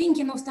you're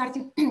thinking of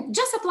starting,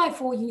 just apply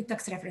for unit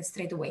tax reference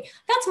straight away.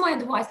 That's my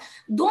advice.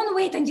 Don't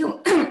wait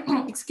until,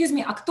 excuse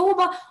me,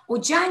 October or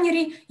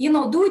January,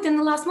 do it in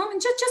the last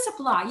moment. Just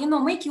apply,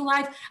 make your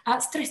life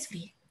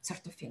stress-free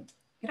sort of thing,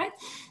 right?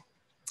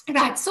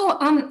 Right, so,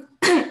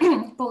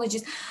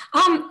 apologies.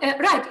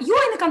 Right,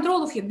 you're in the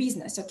control of your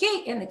business,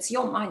 okay? And it's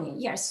your money,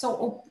 yes.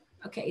 So,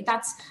 okay,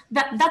 that's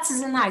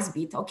a nice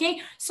bit, okay?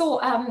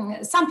 So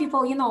some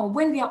people,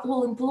 when we are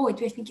all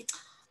employed, we're thinking,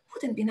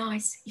 wouldn't it be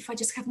nice if I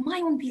just have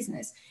my own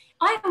business?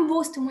 I am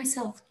boss to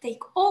myself,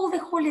 take all the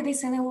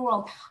holidays in the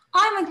world.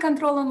 I'm in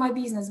control of my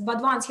business.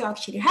 But once you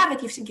actually have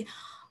it, you're thinking,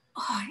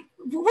 oh,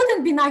 wouldn't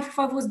it be nice if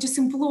I was just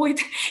employed?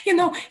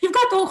 You've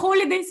got all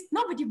holidays,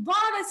 nobody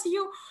bothers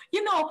you,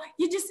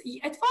 you just,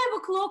 at 5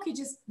 o'clock,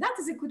 that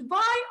is a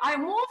goodbye,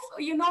 I'm off,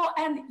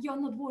 and you're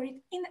not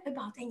worried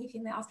about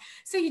anything else.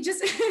 So you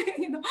just,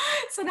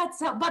 so that's,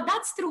 but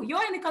that's true.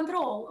 You're in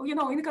control,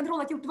 in control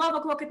until 12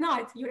 o'clock at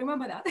night. You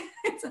remember that?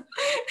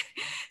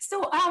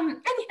 So,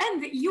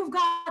 and you've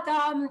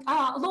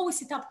got low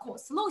setup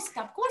costs.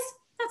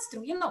 That's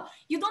true.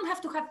 You don't have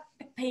to have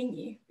a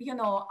penny,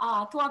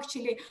 to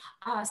actually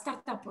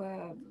start up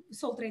a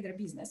sole trader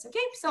business. Okay.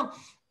 So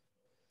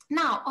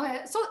now,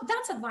 so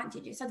that's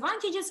advantages,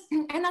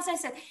 and as I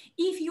said,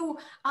 if you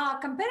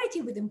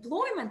comparative with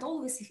employment,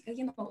 always,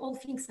 all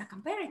things are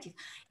comparative.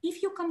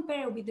 If you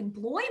compare with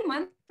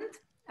employment,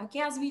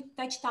 okay, as we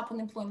touched up on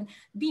employment,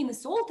 being a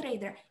sole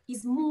trader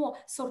is more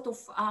sort of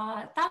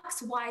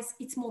tax-wise,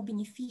 it's more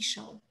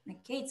beneficial.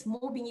 Okay, it's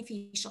more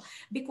beneficial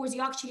because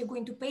you're actually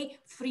going to pay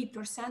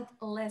 3%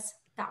 less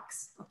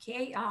tax.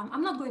 Okay,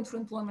 I'm not going through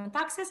employment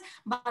taxes,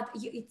 but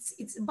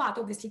but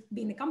obviously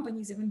being a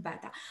company is even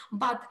better.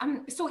 But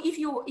so if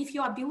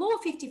you are below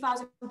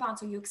 £50,000,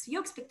 so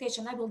your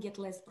expectation, I will get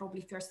less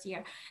probably first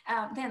year,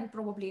 then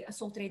probably a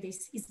sole trader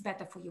is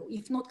better for you.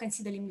 If not,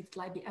 consider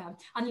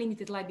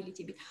unlimited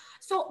liability bit.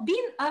 So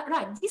being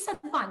right,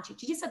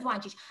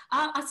 disadvantage.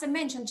 As I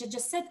mentioned,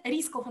 just said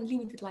risk of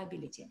unlimited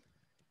liability.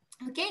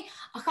 Okay,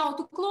 how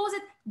to close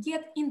it?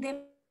 Get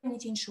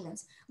indemnity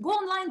insurance. Go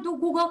online, do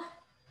Google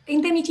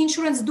indemnity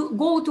insurance,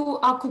 go to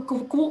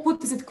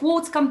what is it,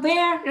 quotes,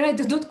 compare, right?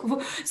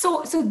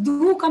 So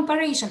do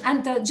comparison.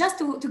 And just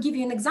to give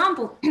you an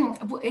example,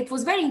 it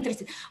was very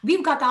interesting.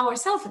 We've got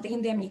ourselves the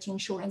indemnity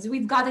insurance.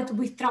 We've got it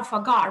with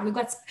Trafalgar. We've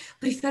got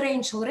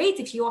preferential rate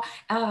if you're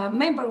a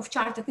member of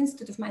Chartered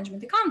Institute of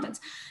Management Accountants.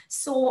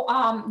 So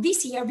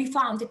this year we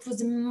found it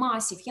was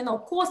massive,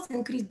 cost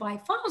increased by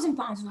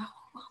 £1,000.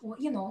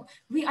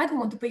 I don't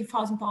want to pay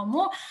 £1,000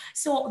 more.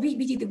 So we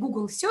did a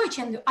Google search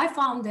and I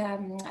found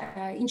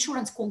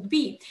insurance called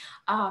B.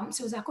 So I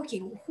was like, okay,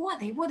 who are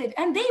they?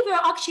 And they were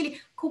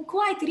actually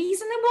quite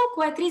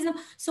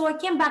reasonable. So I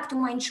came back to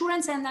my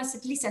insurance and I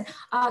said, listen,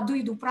 do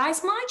you do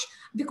price match?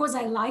 Because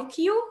I like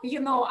you,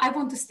 I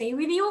want to stay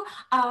with you.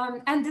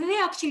 And they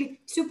actually,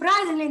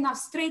 surprisingly enough,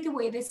 straight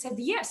away, they said,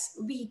 yes,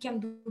 we can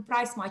do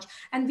price match.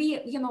 And we,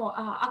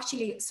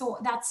 actually, so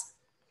that's,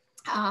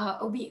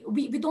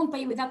 we don't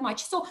pay with that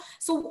much. So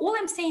all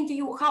I'm saying to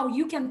you, how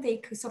you can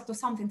take sort of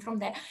something from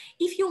there.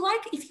 If you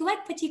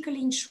like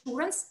particularly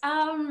insurance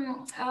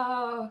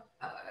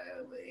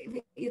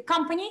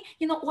company,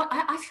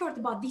 I've heard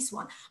about this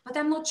one, but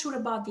I'm not sure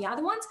about the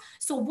other ones.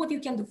 So what you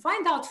can do,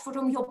 find out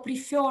from your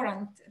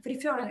preferred,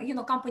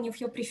 company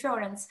of your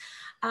preference,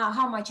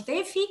 how much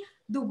they fee.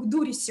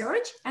 Do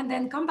research and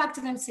then come back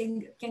to them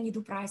saying, can you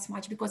do price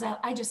match? Because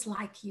I just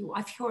like you.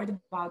 I've heard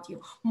about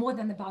you more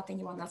than about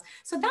anyone else.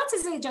 So that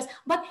is just,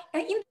 but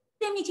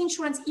indemnity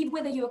insurance,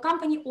 whether you're a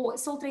company or a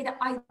sole trader,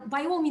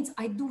 by all means,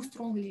 I do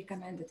strongly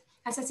recommend it.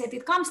 As I said,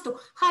 it comes to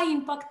high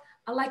impact,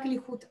 a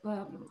likelihood,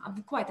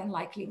 quite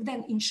unlikely,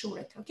 then insure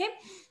it, okay?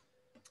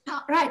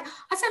 Right,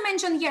 as I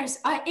mentioned, yes,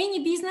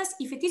 any business,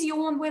 if it is your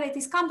own, whether it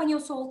is company or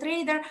sole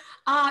trader,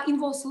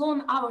 involves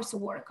long hours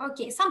of work.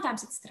 Okay,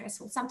 sometimes it's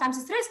stressful.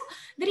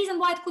 The reason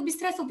why it could be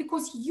stressful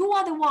because you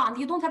are the one,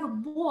 you don't have a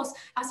boss.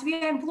 As we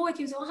are employed,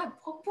 you say,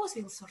 oh, boss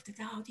will sort it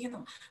out,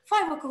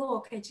 5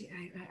 o'clock,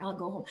 I'll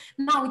go home.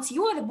 Now it's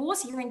you are the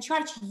boss, you're in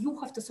charge, you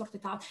have to sort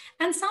it out.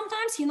 And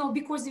sometimes,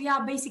 because we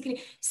are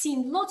basically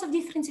seeing lots of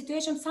different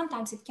situations,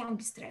 sometimes it can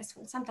be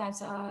stressful.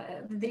 Sometimes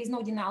there is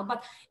no denial,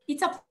 but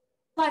it's up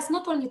applies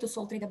not only to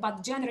sole trader,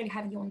 but generally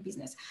having your own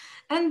business.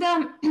 And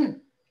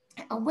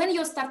when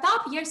you start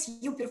up, yes,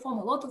 you perform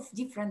a lot of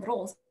different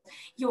roles.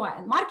 You are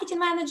a marketing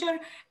manager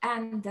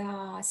and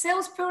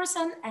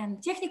salesperson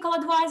and technical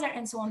advisor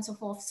and so on and so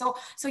forth.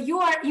 So you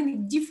are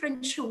in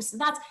different shoes.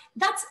 That's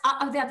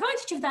the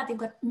advantage of that. You've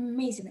got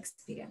amazing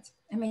experience.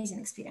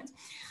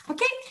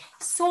 Okay,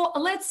 so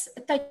let's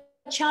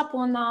touch up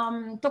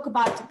on talk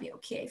about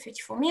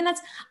 34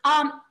 minutes.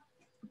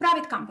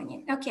 Private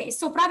company. Okay,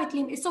 so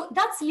so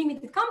that's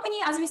limited company.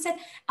 As we said,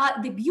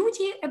 the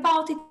beauty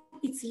about it,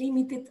 it's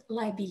limited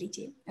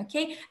liability.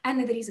 Okay,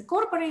 and there is a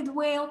corporate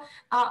veil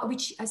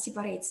which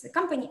separates the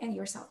company and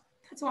yourself.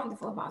 That's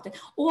wonderful about it.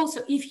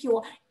 Also, if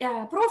your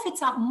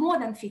profits are more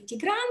than 50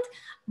 grand,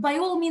 by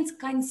all means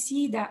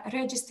consider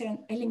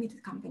registering a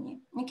limited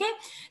company. Okay,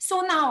 so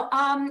now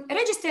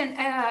registering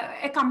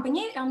a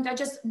company, and I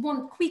just want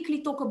to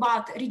quickly talk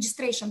about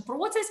registration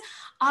process.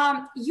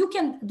 You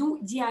can do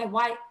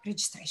DIY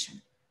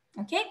registration.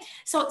 Okay,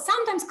 so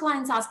sometimes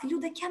clients ask,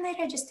 Luda, can I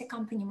register a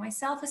company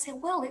myself? I say,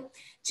 well,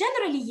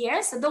 generally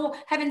yes, though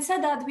having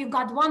said that, we've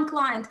got one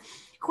client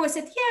who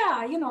said,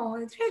 yeah, you know,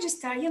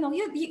 register, you know,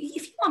 if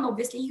you want,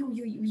 obviously,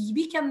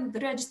 we can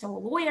register a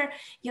lawyer,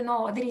 you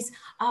know, there is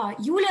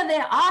Yulia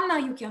there, Anna,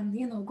 you can,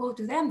 you know, go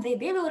to them, they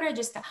will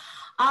register.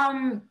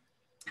 However,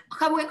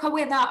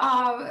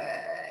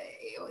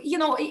 you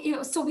know,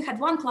 so we had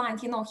one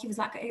client, you know, he was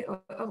like,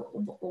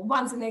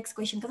 once the next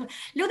question,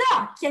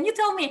 Luda, can you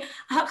tell me,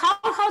 how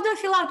do I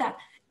fill out that?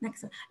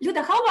 Next one,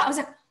 Luda, how about, I was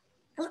like,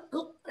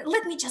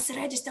 let me just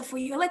register for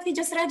you. Let me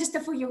just register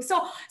for you.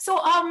 So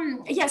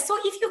yeah, so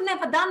if you've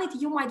never done it,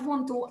 you might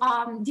want to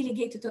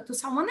delegate it to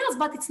someone else,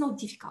 but it's not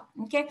difficult.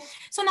 Okay.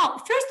 So now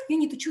first you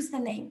need to choose the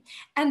name,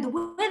 and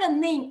whether the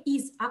name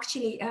is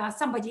actually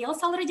somebody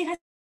else already has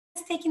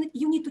taken it,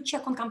 you need to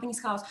check on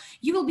Companies House.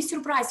 You will be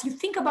surprised. You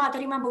think about it,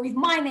 remember, with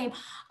my name,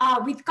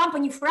 with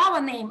company for our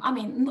name, I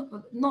mean,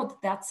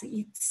 not that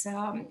it's,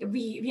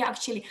 we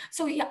actually,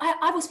 so yeah,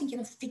 I was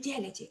thinking of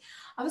Fidelity.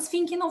 I was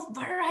thinking of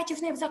variety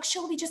of names.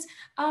 Actually, just,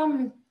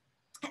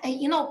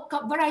 you know,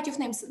 variety of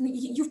names.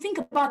 You think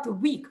about a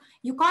week,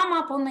 you come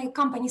up on a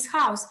Companies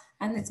House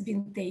and it's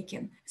been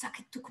taken. It's like,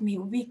 it took me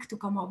a week to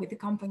come up with the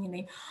company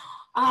name.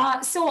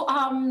 So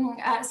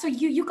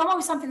you come up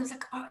with something that's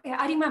like,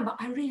 I remember,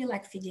 I really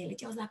like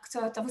Fidelity. I was like,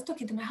 so I was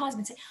talking to my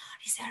husband, say,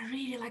 he said, I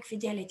really like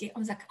Fidelity. I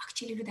was like,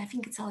 actually, I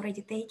think it's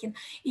already taken.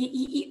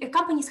 A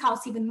Companies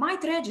House even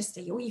might register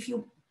you if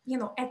you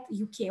know, at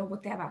UK or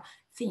whatever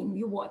thing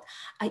you want.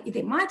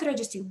 They might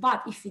register you,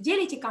 but if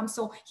Fidelity comes,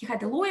 so he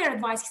had a lawyer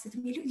advice, he said to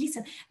me,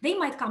 listen, they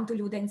might come to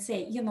Luda and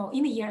say, you know,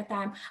 in a year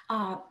time,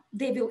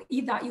 they will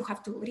either, you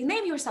have to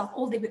rename yourself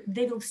or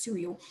they will sue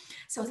you.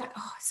 So I was like,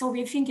 oh, so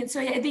we're thinking, so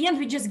at the end,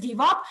 we just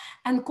give up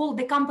and called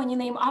the company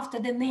name after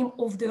the name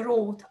of the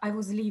road I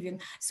was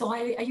living. So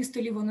I used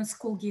to live on a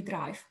Schoolgate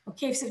Drive.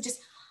 Okay, so just,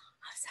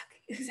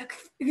 I was like,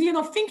 you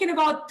know, thinking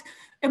about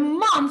a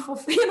month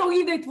of, you know,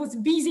 either it was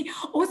busy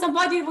or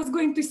somebody was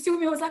going to sue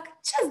me. I was like,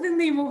 just the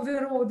name of the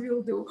road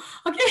will do.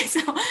 Okay,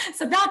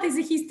 so that is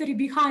the history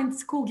behind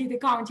Schoolgate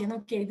accounting.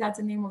 Okay, that's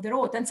the name of the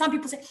road. And some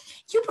people say,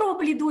 you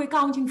probably do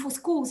accounting for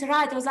schools,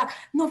 right? I was like,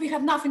 no, we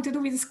have nothing to do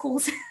with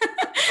schools.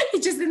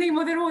 It's just the name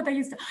of the road I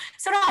used to.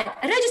 So right,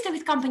 register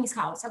with Companies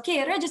House.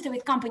 Okay, register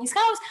with Companies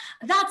House.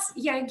 That's,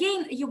 yeah,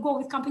 again, you go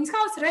with Companies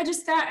House,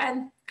 register,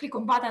 and click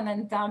on button,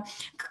 and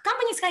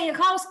Companies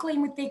House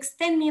claim it takes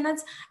 10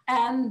 minutes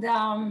and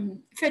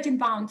 13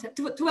 pounds,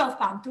 12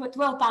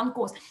 pound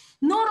cost.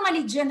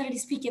 Normally, generally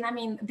speaking, I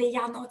mean, they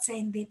are not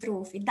saying the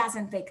truth. It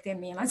doesn't take 10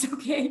 minutes,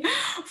 okay?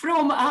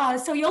 From,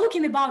 so you're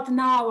looking about an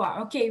hour,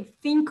 okay?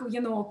 Think,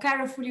 you know,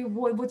 carefully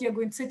what you're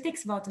going to, so it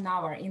takes about an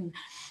hour in.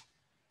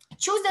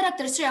 Choose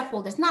directors,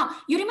 shareholders. Now,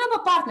 you remember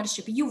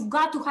partnership. You've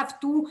got to have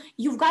two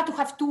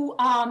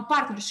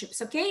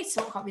partnerships, okay?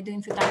 So how are we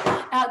doing for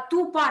that?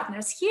 Two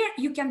partners. Here,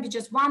 you can be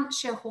just one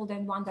shareholder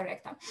and one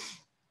director.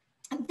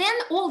 And then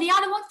all the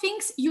other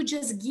things you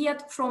just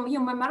get from your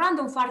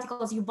memorandum of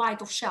articles, you buy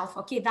it off shelf.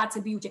 Okay, that's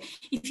a beauty.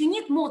 If you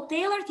need more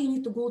tailored, you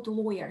need to go to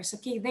lawyers.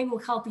 Okay, they will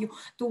help you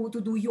to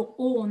do your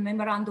own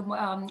memorandum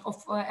and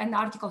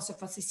articles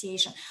of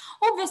association.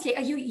 Obviously,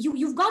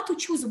 you've got to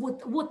choose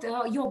what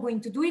you're going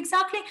to do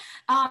exactly.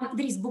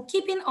 There is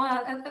bookkeeping.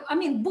 I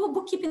mean,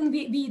 bookkeeping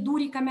we do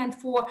recommend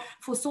for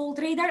sole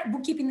trader.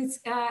 Bookkeeping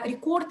is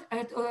record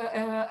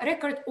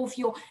of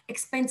your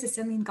expenses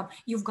and income.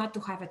 You've got to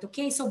have it.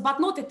 Okay, so but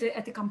not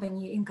at the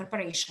company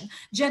incorporation.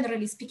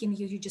 Generally speaking,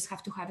 you just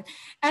have to have it.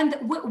 And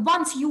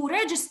once you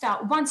register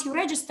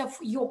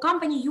for your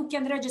company, you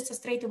can register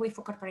straight away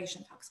for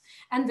corporation tax.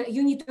 And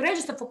you need to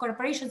register for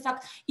corporation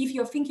tax if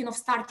you're thinking of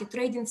starting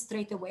trading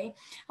straight away.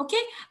 Okay.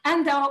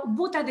 And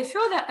what are the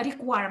further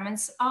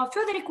requirements?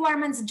 Further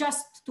requirements,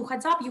 just to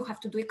heads up, you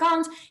have to do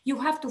accounts, you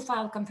have to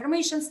file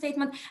confirmation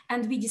statement,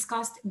 and we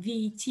discussed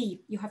VAT.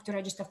 You have to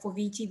register for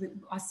VAT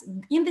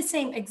in the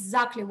same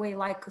exactly way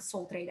like a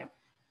sole trader.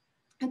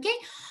 Okay,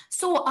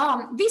 so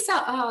these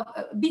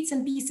are bits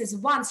and pieces.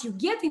 Once you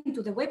get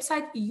into the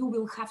website, you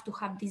will have to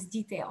have these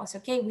details.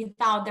 Okay,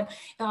 without them,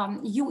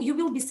 you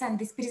will be sent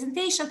this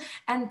presentation,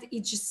 and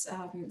it's just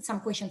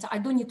some questions. I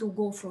don't need to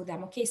go through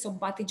them. Okay, so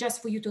but it's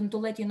just for you to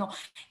let you know,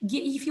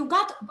 if you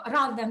got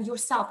rather than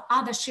yourself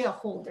other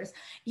shareholders,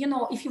 you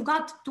know, if you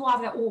got two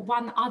other or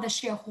one other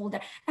shareholder,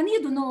 and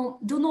you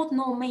do not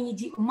know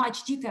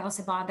much details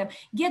about them,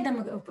 get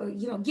them,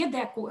 you know, get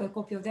their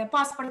copy of their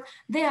passport,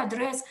 their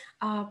address.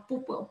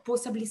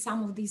 Possibly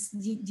some of these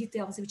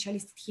details which are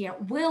listed here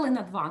well in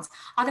advance.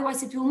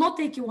 Otherwise, it will not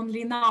take you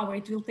only an hour.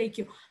 It will take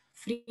you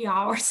 3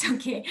 hours.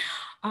 Okay.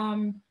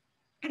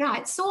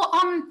 Right. So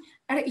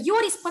your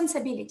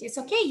responsibilities,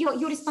 okay,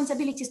 your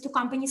responsibilities to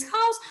company's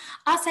house,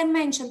 as I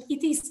mentioned,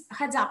 it is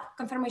heads up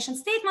confirmation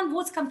statement.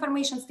 What's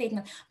confirmation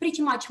statement?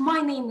 Pretty much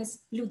my name is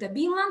Luda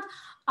Binland.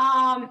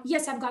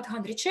 Yes, I've got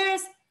 100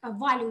 shares.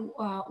 Value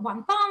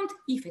 £1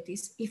 if it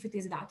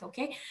is that,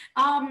 okay,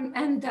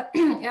 and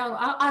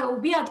I will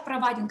be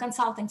providing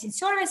consultancy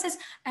services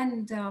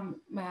and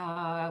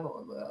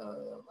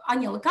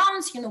annual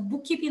accounts, you know,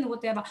 bookkeeping,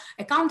 whatever,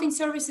 accounting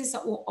services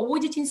or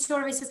auditing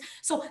services.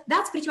 So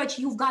that's pretty much,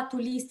 you've got to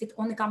list it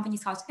on the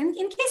company's house. And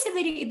in case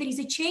there is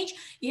a change,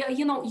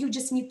 you know, you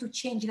just need to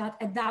change that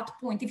at that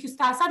point. If you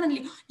start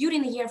suddenly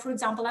during a year, for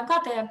example, I've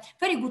got a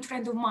very good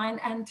friend of mine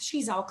and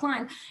she's our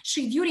client.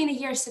 She during a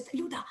year said,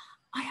 Luda,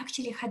 I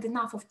actually had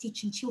enough of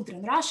teaching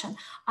children Russian.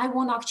 I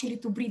want actually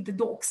to breed the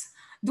dogs.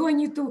 Do I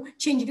need to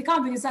change the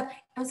company? I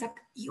was like,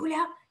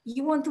 Yulia,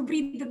 you want to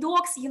breed the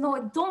dogs? You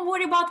know, don't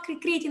worry about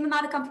creating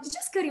another company.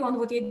 Just carry on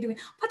what you're doing.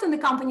 Put on the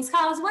company's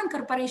house. When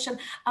corporation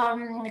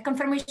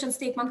confirmation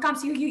statement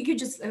comes, you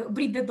just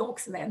breed the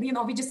dogs then. You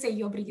know, we just say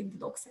you're breeding the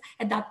dogs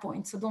at that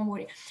point. So don't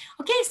worry.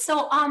 Okay,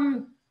 so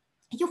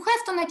you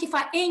have to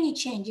notify any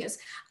changes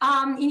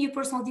in your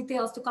personal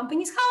details to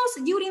company's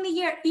house during the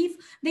year if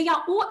they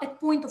are all at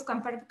point of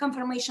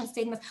confirmation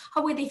statements.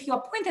 However, if you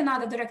appoint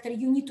another director,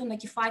 you need to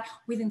notify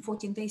within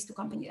 14 days to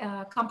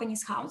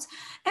company's house.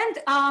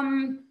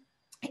 And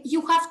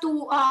you have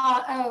to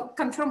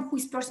confirm who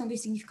is person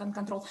with significant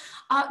control.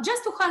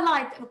 Just to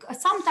highlight,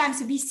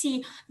 sometimes we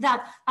see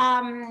that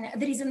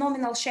there is a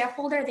nominal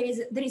shareholder,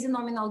 there is a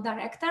nominal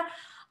director,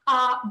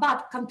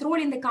 but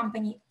controlling the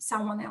company,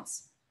 someone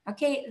else.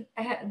 Okay,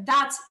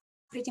 that's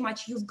pretty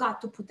much, you've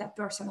got to put that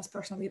person as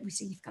person with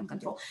significant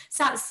control.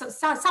 So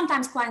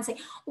sometimes clients say,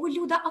 oh,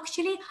 Luda,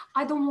 actually,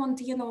 I don't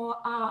want, you know,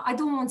 I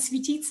don't want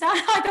Svetitsa.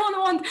 I don't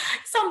want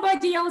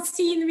somebody else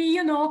seeing me,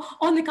 you know,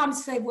 on the company.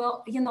 Say,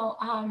 well, you know,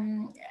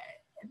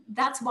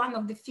 that's one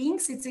of the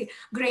things. It's a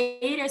gray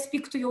area.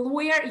 Speak to your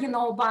lawyer, you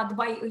know, but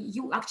by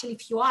you actually,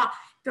 if you are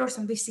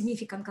person with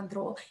significant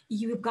control,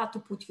 you've got to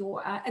put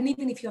your, and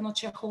even if you're not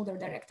shareholder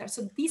director.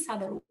 So these are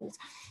the rules.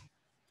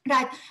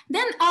 Right,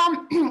 then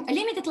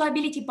limited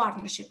liability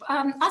partnership.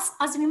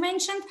 As we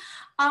mentioned,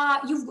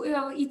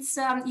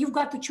 you've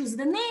got to choose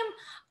the name,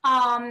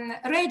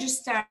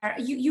 register.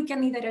 You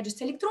can either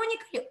register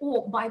electronically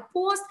or by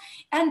post.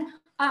 And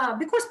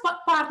because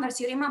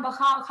partners, you remember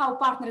how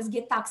partners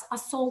get taxed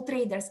as sole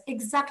traders,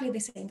 exactly the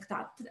same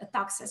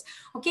taxes.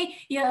 Okay,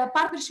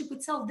 partnership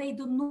itself, they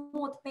do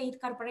not pay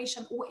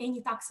corporation or any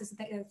taxes.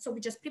 So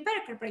we just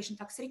prepare a corporation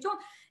tax return,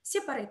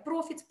 separate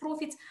profits,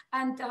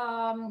 and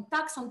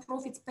tax on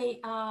profits pay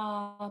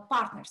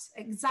partners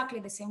exactly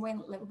the same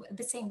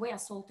way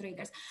as sole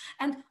traders.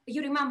 And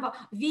you remember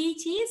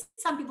VAT.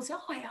 Some people say,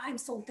 oh, I'm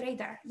sole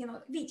trader. You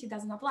know, VAT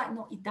doesn't apply.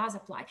 No, it does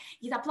apply.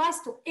 It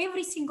applies to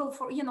every single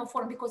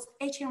form because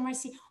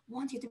HMRC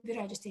want you to be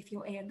registered if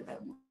you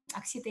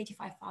exceed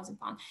 £85,000.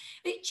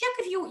 Check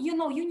if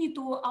you need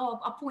to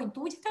appoint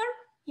auditor,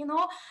 you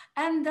know,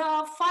 and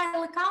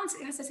file accounts.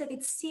 As I said,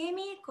 it's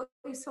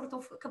sort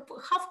of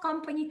half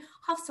company,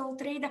 half sole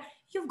trader.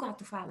 You've got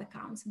to file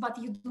accounts, but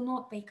you do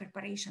not pay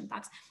corporation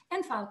tax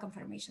and file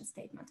confirmation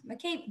statement.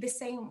 Okay, the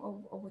same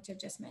of what I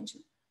just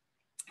mentioned.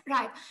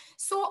 Right.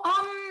 So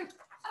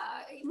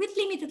with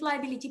limited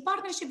liability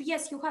partnership,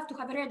 yes, you have to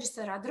have a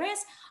registered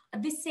address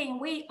the same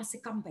way as a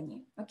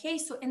company. Okay,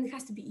 so and it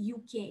has to be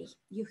UK.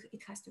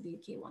 It has to be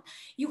UK one.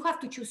 You have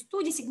to choose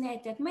 2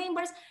 designated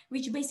members,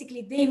 which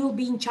basically they will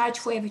be in charge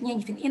for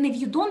anything. And if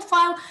you don't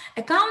file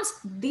accounts,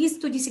 these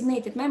 2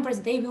 designated members,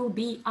 they will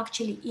be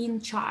actually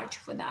in charge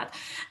for that.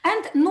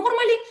 And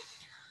normally,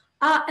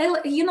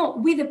 you know,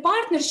 with a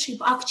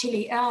partnership,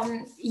 actually,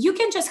 you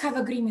can just have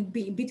agreement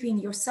between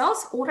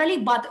yourselves orally,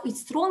 but it's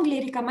strongly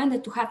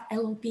recommended to have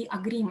LLP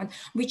agreement,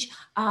 which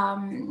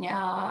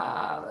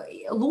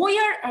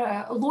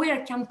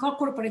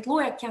corporate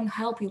lawyer can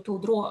help you to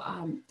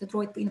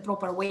draw it in a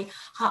proper way,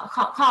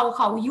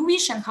 how you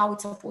wish and how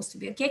it's supposed to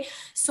be. Okay,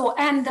 so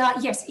and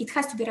yes, it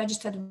has to be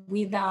registered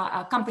with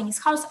a company's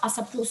house as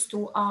opposed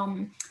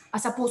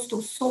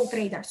to sole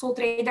trader.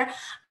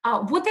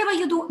 Whatever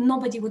you do,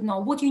 nobody would know.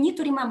 What you need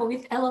to remember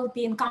with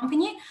LLP and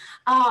company,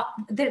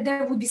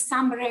 there would be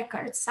some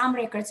records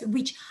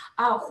which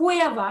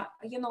whoever,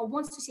 you know,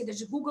 wants to see, they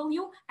just Google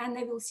you and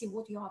they will see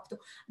what you're up to.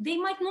 They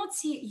might not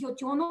see your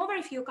turnover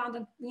if you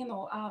can't, you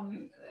know,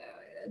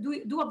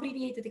 do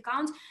abbreviated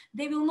accounts.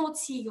 They will not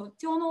see your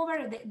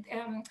turnover.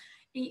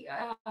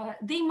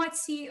 They might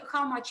see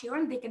how much you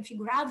earn. They can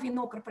figure out. We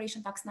know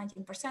corporation tax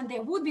 19%.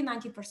 There would be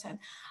 19%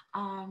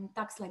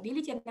 tax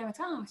liability. And they would,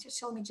 just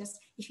show me just,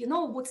 if you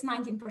know what's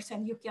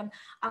 19%, you can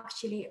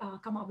actually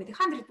come up with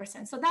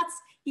 100%. So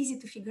that's easy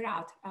to figure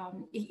out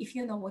if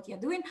you know what you're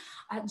doing,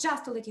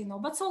 just to let you know.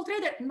 But sole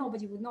trader,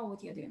 nobody would know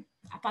what you're doing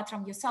apart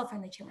from yourself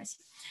and HMRC.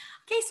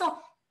 Okay, so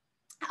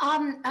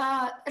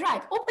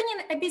right,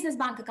 opening a business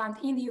bank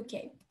account in the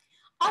UK.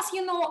 As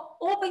you know,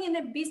 opening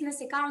a business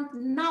account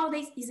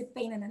nowadays is a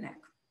pain in the neck.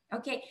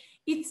 Okay,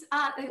 it's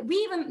we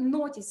even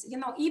notice, you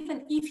know,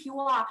 even if you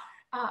are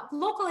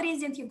local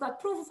resident, you've got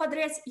proof of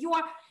address,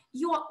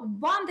 you're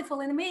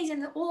wonderful and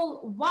amazing,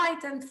 all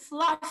white and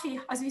fluffy,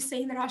 as we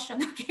say in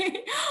Russian,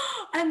 okay?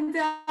 And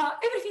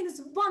everything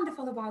is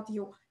wonderful about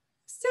you.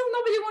 Still,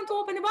 nobody wants to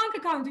open a bank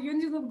account.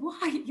 You know,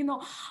 why? You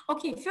know,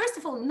 okay, first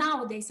of all,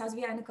 nowadays, as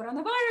we are in the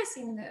coronavirus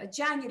in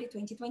January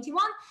 2021,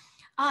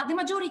 the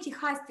majority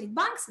high street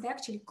banks, they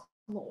actually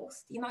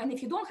closed, you know, and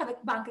if you don't have a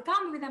bank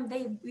account with them,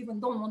 they even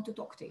don't want to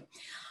talk to you.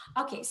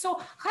 Okay, so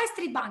high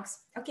street banks,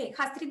 that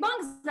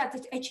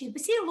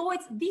HSBC,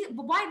 Lloyds,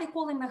 why they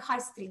call them a high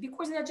street?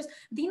 Because they're just,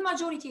 the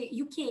majority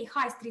UK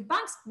high street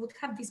banks would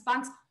have these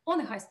banks on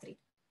a high street.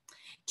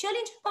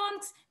 Challenger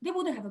banks, they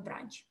wouldn't have a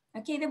branch.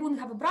 Okay, they wouldn't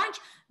have a branch.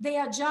 They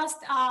are just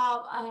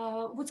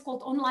what's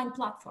called online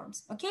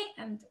platforms. Okay,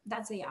 and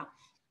that's they are.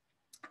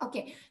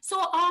 Okay,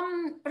 so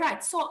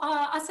right. So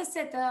as I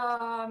said,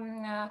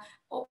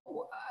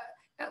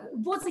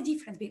 what's the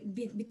difference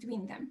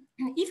between them?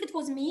 If it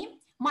was me,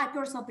 my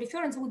personal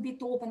preference would be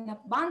to open a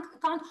bank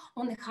account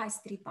on a high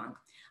street bank.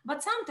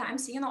 But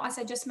sometimes, you know, as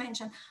I just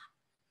mentioned,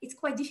 it's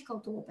quite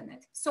difficult to open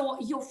it. So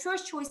your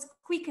first choice,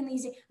 quick and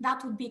easy,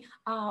 that would be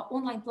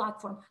online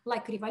platform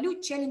like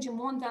Revolut, Challenger,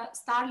 Monda,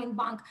 Starling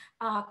Bank,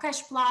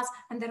 Cash Plus,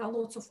 and there are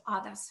lots of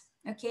others.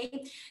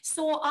 Okay,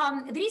 so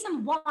the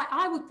reason why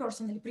I would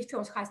personally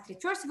prefer high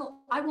street, first of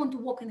all, I want to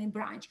walk in a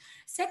branch.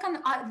 Second,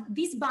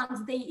 these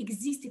banks, they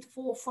existed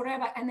for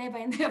forever and ever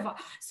and ever,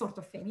 sort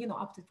of thing, you know,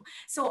 up to.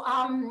 So,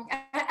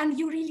 and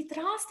you really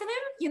trust them,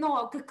 you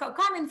know,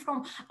 coming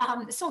from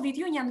Soviet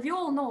Union, we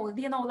all know,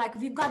 you know, like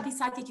we've got this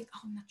attitude,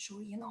 oh, I'm not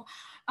sure, you know,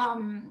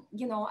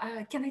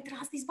 can I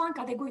trust this bank?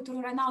 Are they going to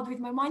run out with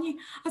my money?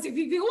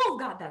 We all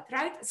got that,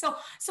 right? So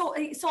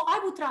I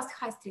would trust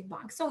high street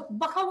banks. So,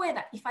 but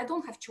however, if I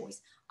don't have choice,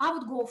 I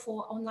would go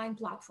for online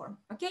platform,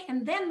 okay,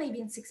 and then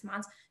maybe in 6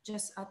 months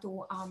just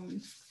to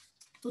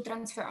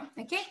transfer,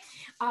 okay,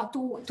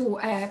 to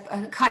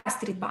a high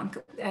street bank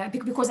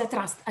because I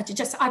trust.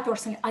 I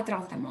personally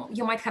trust them all.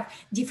 You might have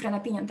different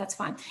opinion. That's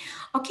fine.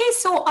 Okay,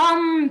 so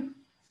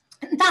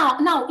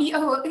now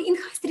in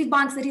high street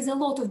banks there is a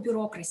lot of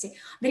bureaucracy.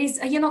 There is,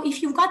 you know,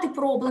 if you've got a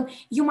problem,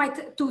 you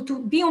might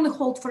to be on the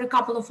hold for a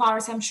couple of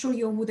hours. I'm sure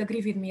you would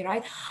agree with me,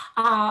 right?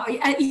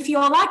 If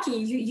you're lucky,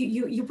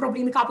 you probably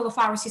in a couple of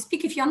hours you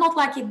speak. If you're not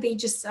lucky, they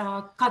just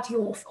cut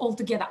you off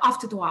altogether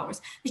after 2 hours,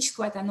 which is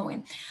quite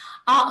annoying.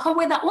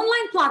 However,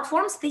 online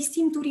platforms, they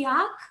seem to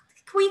react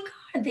quick.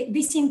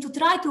 They seem to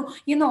try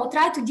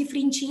to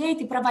differentiate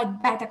and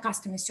provide better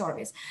customer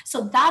service.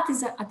 So that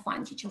is an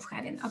advantage of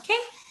having, okay?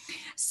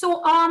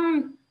 So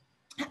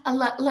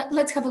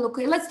let's have a look.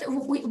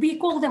 We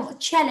call them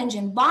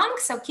challenging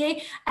banks,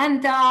 okay?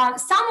 And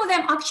some of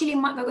them actually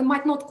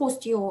might not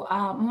cost you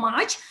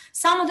much.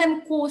 Some of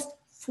them cost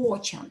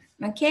fortune,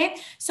 okay?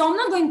 So I'm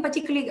not going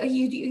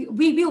particularly,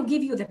 we will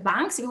give you the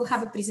banks, we will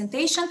have a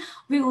presentation,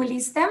 we will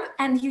list them,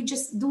 and you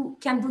just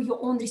can do your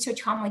own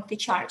research how much they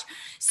charge.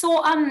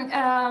 So,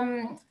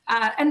 and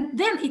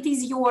then it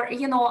is your,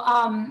 you know,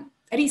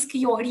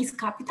 your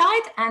risk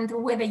appetite and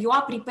whether you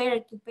are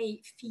prepared to pay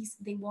fees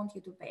they want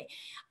you to pay.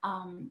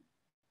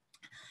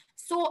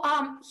 So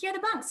here are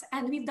the banks,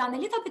 and we've done a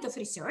little bit of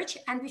research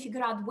and we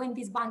figured out when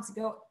these banks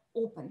were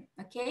open,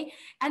 okay?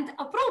 And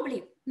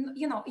probably,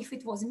 you know, if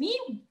it was me,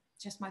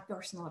 just my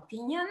personal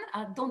opinion,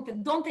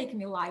 don't take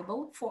me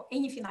liable for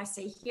anything I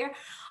say here,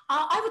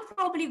 I would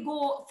probably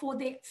go for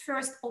the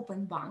first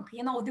open bank,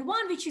 you know, the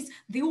one which is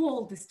the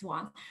oldest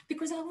one,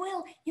 because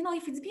well, you know,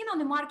 if it's been on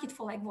the market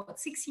for like what,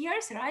 6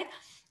 years, right?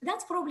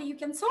 That's probably, you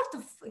can sort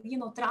of, you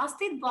know, trust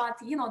it, but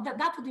you know,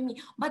 that would be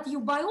me. But you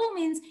by all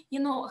means, you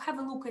know, have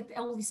a look at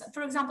all this.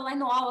 For example, I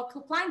know our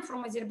client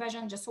from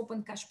Azerbaijan just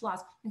opened Cash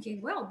Plus. Okay,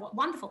 well,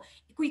 wonderful,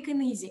 quick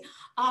and easy.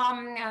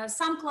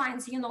 Some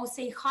clients, you know,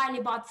 say highly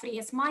about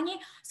freest money,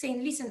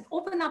 saying, listen,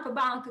 open up a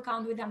bank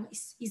account with them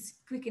is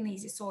quick and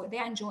easy. So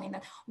they're enjoying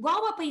that.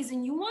 GuavaPay is a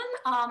new one.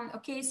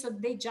 Okay, so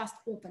they just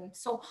opened.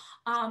 So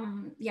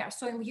yeah,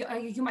 so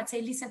you might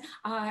say, listen,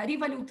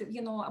 Revolut,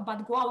 you know,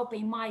 but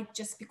GuavaPay might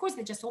just, because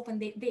they just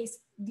opened, they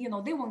you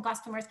know, they want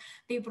customers,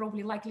 they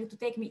probably likely to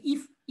take me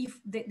if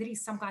there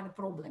is some kind of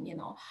problem, you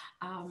know.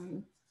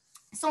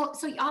 So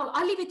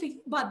I'll leave it to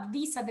you, but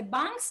these are the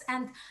banks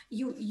and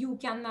you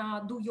can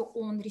do your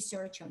own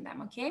research on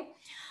them, okay?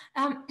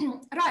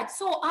 Right,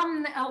 so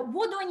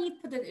what do I need?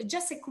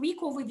 Just a quick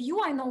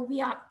overview. I know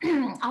we are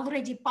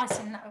already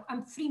passing,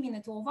 I'm 3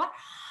 minutes over.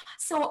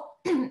 So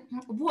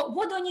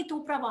what do I need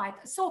to provide?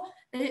 So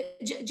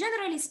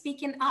generally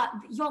speaking,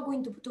 you're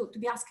going to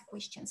be asked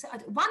questions.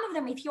 One of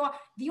them, if you're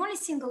the only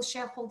single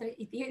shareholder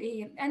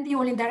and the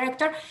only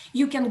director,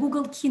 you can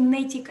Google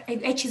Kinetic,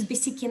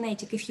 HSBC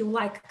Kinetic, if you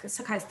like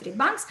high street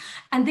banks,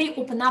 and they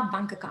open up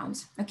bank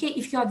accounts, okay?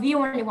 If you are the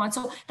only one.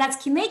 So that's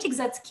Kinetic,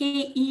 that's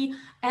K-E-N-E-T,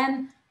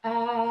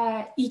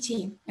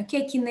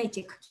 okay?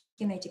 Kinetic,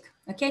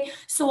 okay?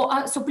 So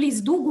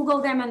please do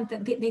Google them, and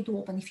they do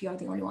open if you are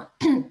the only one.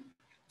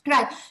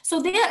 Right,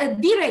 so be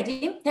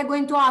ready. They're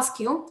going to ask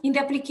you in the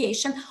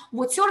application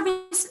what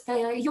service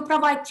you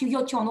provide to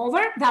your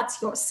turnover,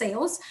 that's your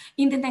sales,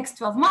 in the next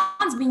 12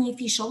 months,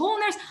 beneficial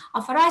owners,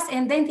 authorized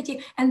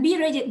identity, and be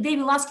ready. They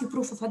will ask you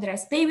proof of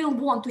address. They will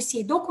want to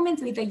see a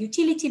document with a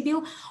utility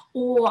bill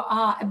or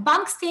a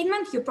bank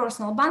statement, your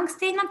personal bank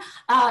statement,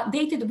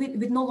 dated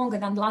with no longer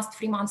than the last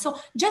 3 months. So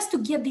just to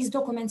get these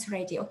documents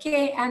ready,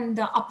 okay, and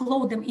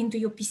upload them into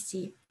your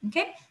PC,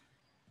 okay?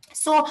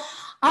 So,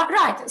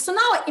 right. So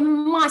now a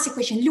massive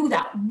question,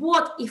 Luda,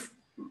 what if,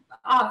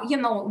 you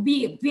know,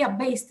 we are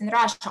based in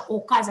Russia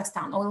or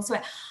Kazakhstan or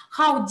elsewhere?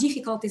 How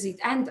difficult is it?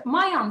 And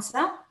my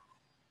answer,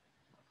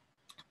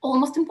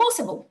 almost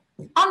impossible,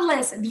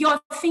 unless you're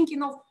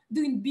thinking of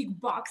doing big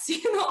bucks,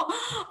 you know,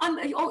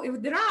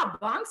 and there are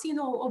banks, you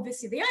know,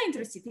 obviously they are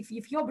interested.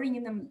 If you're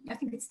bringing them, I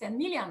think it's 10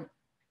 million,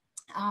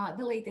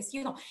 the latest,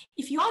 you know,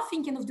 if you are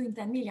thinking of doing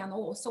 10 million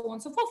or so on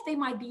and so forth, they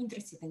might be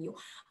interested in you.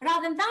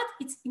 Rather than that,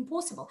 it's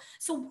impossible.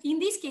 So in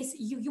this case,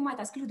 you might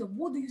ask, Luda,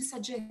 what do you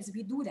suggest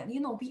we do then? You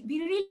know, we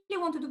really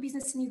want to do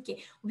business in UK.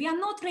 We are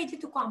not ready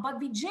to come, but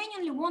we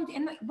genuinely want,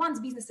 and once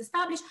business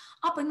established,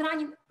 up and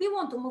running, we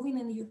want to move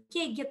in the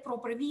UK, get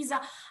proper visa.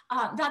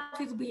 That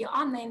will be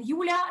Anna and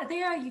Yulia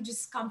there. You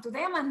just come to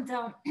them and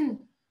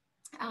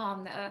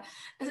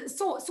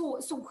so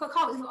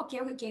how, okay,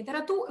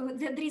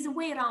 there is a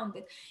way around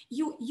it.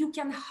 You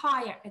can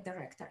hire a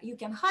director. You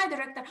can hire a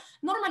director.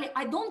 Normally,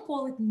 I don't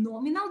call it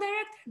nominal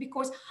director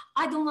because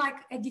I don't like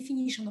a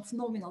definition of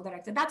nominal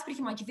director. That's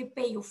pretty much they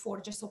pay you for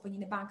just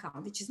opening a bank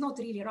account, which is not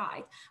really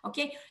right.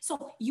 Okay,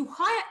 so you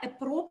hire a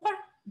proper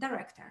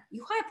director.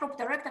 You hire a proper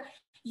director.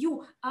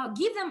 You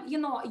give them, you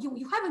know,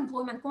 you have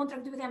employment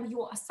contract with them,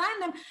 you assign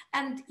them,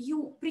 and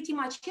you pretty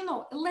much, you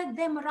know, let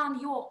them run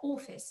your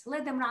office.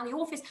 Let them run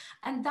your office,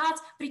 and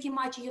that's pretty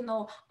much, you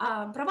know,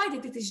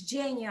 provided it is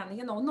genuine,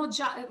 you know, not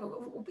just,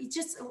 it's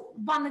just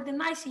one of the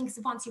nice things.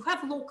 Once you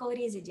have local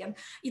resident,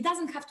 it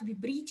doesn't have to be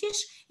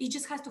British. It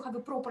just has to have a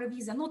proper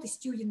visa, not a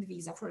student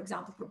visa, for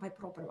example. By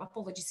proper,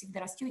 apologies if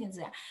there are students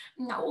there.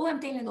 Now, all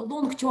I'm telling, a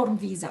long-term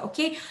visa.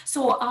 Okay,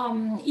 so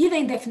either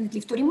indefinite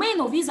leave to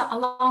remain or visa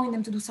allowing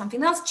them to do something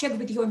else. Check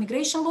with your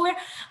immigration lawyer,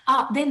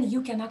 then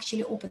you can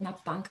actually open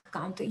up bank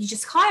account. You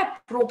just hire a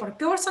proper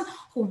person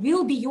who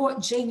will be your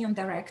genuine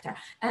director,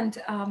 and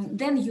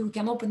then you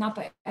can open up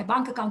a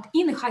bank account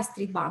in a high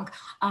street bank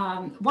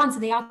once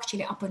they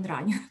actually up and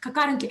running.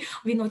 Currently,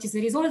 we notice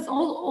there is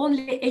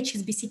only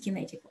HSBC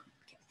Kinetic.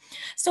 Okay.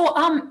 So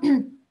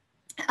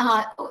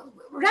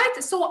right,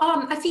 so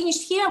I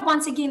finished here.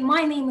 Once again,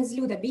 my name is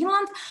Luda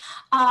Binland.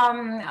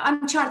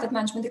 I'm Chartered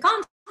Management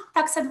Accountant,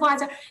 tax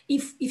advisor.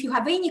 If you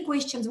have any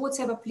questions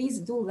whatsoever, please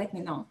do let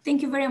me know.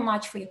 Thank you very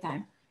much for your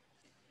time.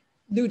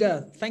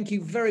 Luda, thank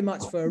you very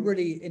much for a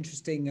really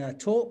interesting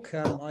talk.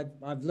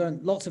 I've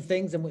learned lots of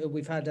things, and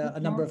we've had a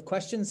number of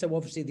questions, so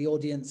obviously the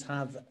audience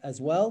have as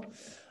well.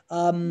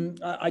 I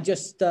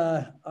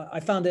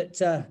found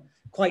it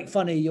quite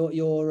funny,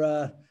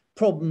 your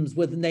problems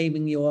with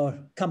naming your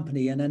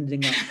company and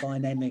ending up by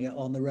naming it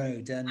on the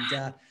road. And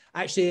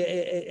actually,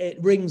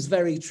 it rings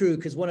very true,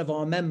 because one of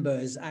our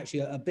members, actually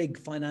a big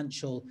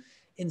financial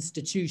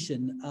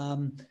institution,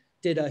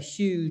 did a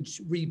huge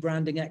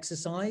rebranding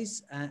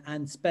exercise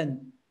and spent,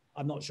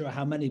 I'm not sure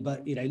how many,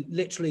 but you know,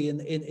 literally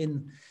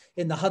in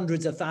the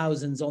hundreds of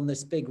thousands on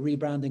this big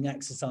rebranding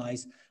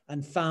exercise,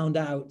 and found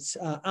out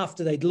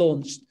after they'd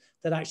launched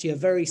that actually a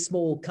very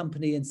small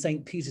company in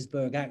St.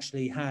 Petersburg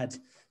actually had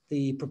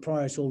the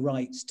proprietary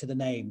rights to the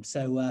name.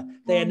 So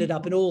they ended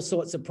up in all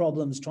sorts of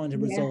problems trying to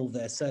resolve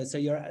this. So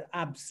you're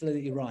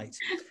absolutely right.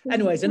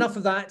 Anyways, enough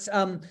of that.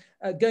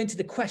 Going to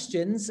the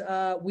questions,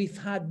 we've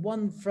had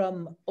one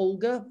from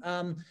Olga,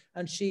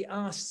 and she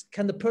asks,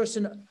 can a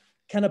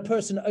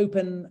person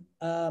open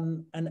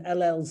an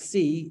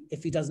LLC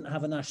if he doesn't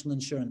have a national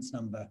insurance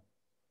number?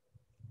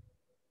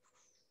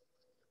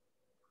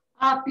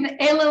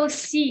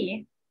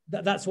 LLC.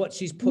 That's what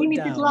she's put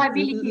down. Limited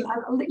liability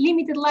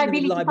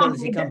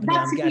company.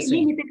 That's a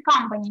limited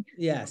company.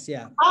 Yes,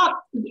 yeah.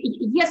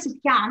 Yes, it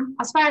can.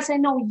 As far as I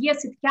know,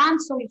 yes, it can.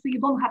 So you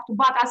don't have to.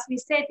 But as we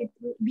said,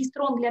 we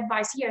strongly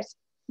advise, yes,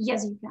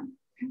 you can.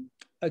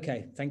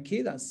 Okay, thank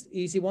you. That's an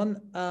easy one.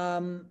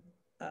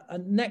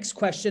 Next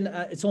question.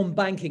 It's on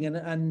banking,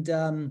 and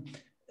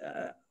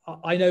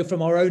I know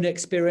from our own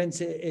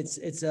experience,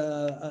 it's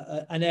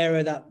an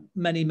area that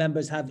many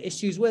members have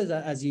issues with,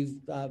 as you've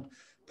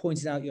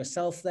pointed out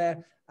yourself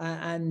there.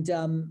 And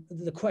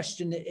the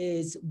question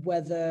is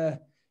whether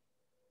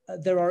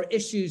there are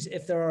issues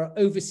if there are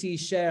overseas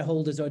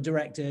shareholders or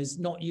directors,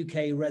 not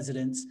UK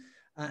residents,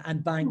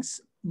 and banks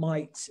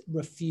might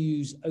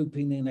refuse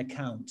opening an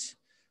account.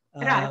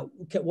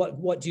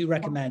 What do you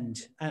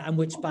recommend, and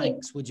which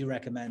banks would you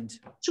recommend?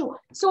 Sure.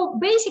 So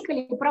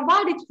basically,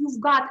 provided you've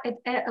got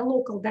a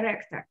local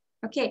director,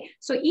 okay,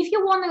 so if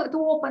you want to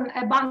open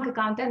a bank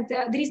account, and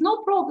there is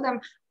no problem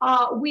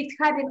with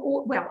having,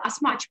 well,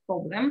 as much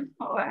problem,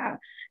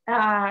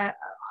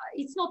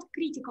 it's not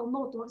critical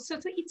not to. So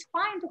it's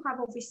fine to have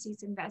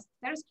overseas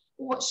investors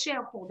or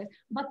shareholders,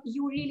 but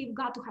you really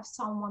got to have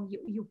someone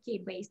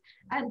UK based.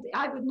 And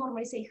I would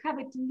normally say have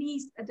at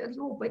least,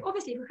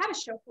 obviously if you have a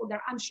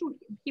shareholder, I'm sure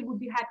he would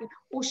be happy,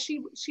 or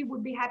she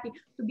would be happy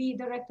to be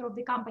director of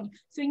the company.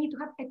 So you need to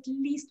have at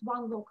least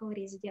one local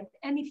resident.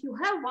 And if you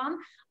have one,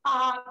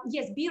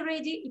 yes, be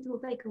ready. It will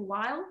take a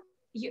while.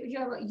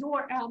 Your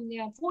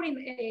foreign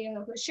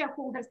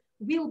shareholders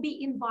will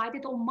be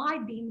invited or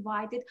might be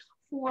invited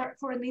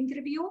for an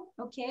interview,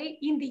 okay,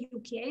 in the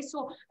UK.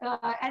 So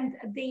and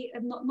they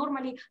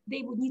normally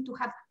they would need to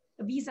have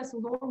visas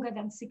longer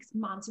than 6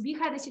 months. We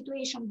had a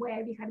situation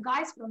where we had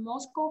guys from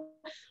Moscow,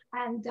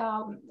 and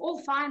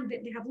all fine.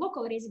 They have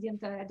local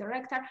resident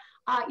director,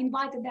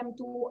 invited them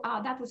to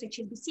that was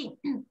HSBC.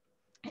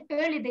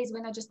 Early days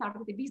when I just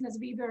started the business,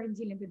 we were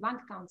dealing with bank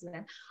accounts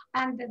then,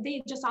 and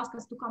they just asked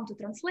us to come to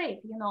translate,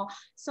 you know.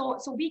 So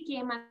we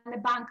came, and the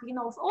bank, you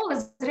know, all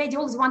is ready,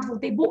 all is wonderful.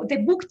 They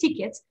booked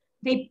tickets,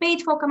 they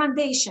paid for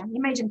accommodation.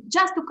 Imagine,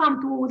 just to come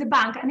to the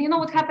bank. And you know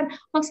what happened?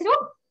 Bank said,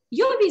 "Oh,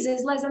 your visa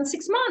is less than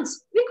 6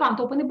 months. We can't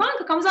open the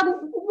bank account."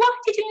 Why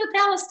didn't you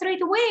tell us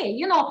straight away?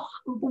 You know,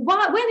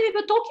 when we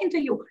were talking to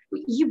you,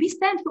 we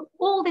sent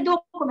all the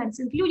documents,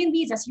 including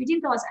visas. You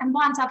didn't tell us. And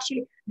once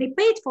actually they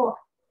paid for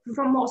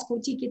from Moscow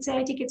tickets,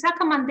 air tickets,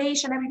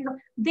 accommodation, everything,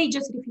 they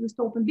just refused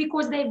to open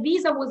because their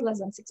visa was less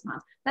than 6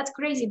 months. That's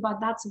crazy,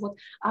 but that's what,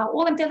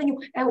 all I'm telling you,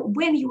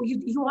 when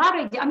you are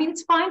ready, I mean,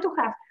 it's fine to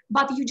have,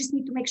 but you just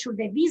need to make sure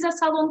their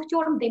visas are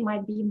long-term, they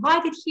might be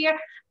invited here,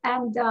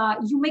 and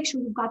you make sure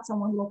you've got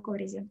someone local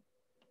resident.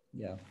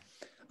 Yeah.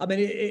 I mean,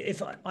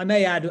 if I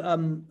may add,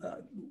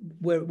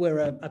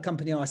 we're a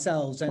company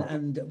ourselves,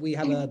 and we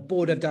have a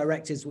board of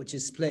directors which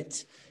is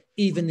split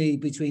evenly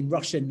between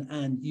Russian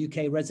and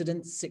UK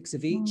residents, 6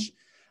 of each.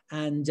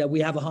 And we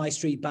have a high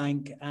street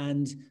bank,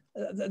 and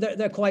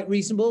they're quite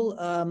reasonable.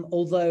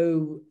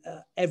 Although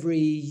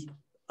every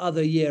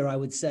other year, I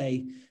would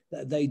say,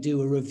 they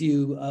do a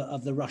review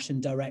of the Russian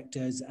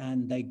directors,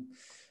 and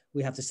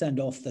we have to send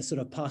off the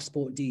sort of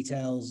passport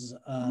details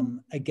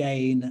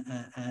again.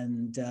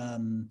 And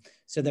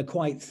so they're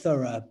quite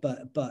thorough,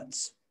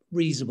 but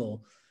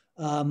reasonable.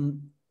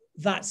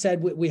 That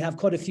said, we have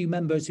quite a few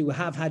members who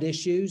have had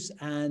issues,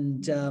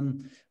 and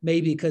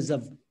maybe because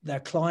of their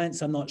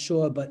clients, I'm not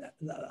sure, but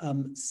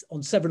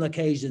on several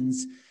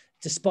occasions,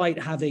 despite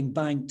having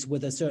banked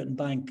with a certain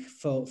bank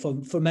for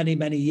many,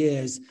 many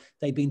years,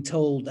 they've been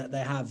told that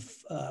they have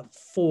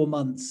 4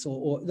 months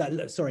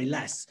sorry,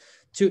 less,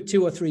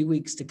 2 or 3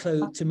 weeks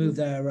to move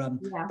their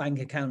bank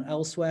account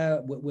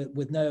elsewhere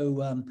with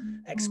no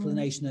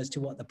explanation as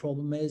to what the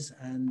problem is,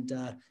 and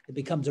it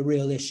becomes a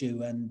real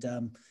issue, and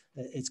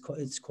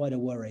it's quite a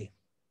worry.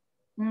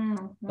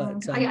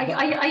 But,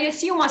 I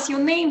assume, as your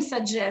name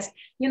suggests,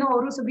 you know,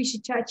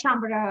 Russo-British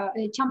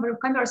Chamber of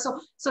Commerce.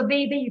 So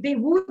they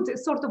would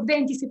sort of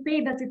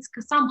anticipate that it's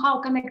somehow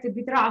connected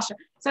with Russia.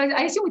 So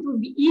I assume it would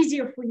be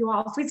easier for you,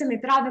 Alf, isn't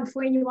it, rather than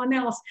for anyone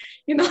else,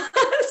 you know?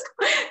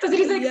 So there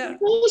is an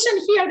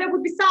explanation here. There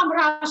would be some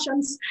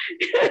Russians.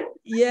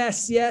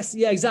 Yes,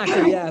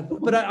 exactly, yeah.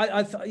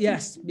 But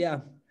yes, yeah.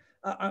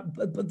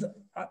 But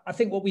I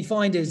think what we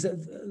find is that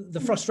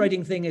the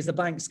frustrating thing is the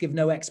banks give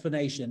no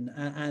explanation,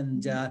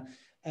 and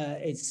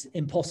it's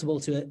impossible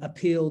to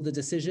appeal the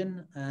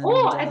decision.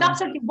 And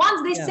absolutely.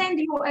 Once they send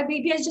you,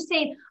 we are just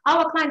saying,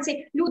 our clients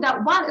say,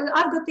 Luda,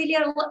 I've got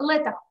a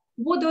letter.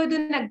 What do I do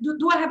next?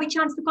 Do I have a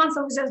chance to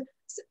cancel? Just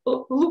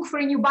look for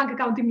a new bank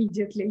account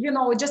immediately. You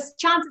know, just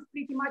chances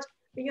pretty much,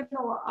 you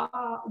know,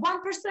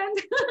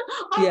 1%.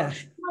 Yeah.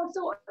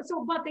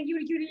 So, but you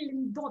really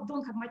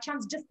don't have much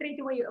chance. Just straight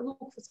away look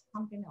for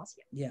something else.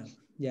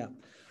 Yeah.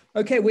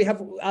 Okay, we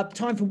have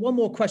time for one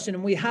more question,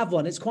 and we have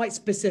one. It's quite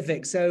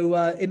specific,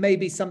 so it may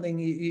be something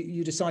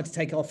you decide to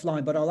take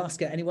offline, but I'll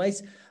ask it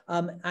anyways.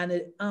 And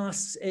it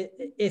asks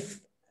if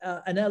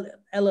an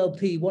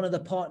LLP, one of the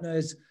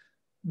partners,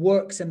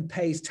 works and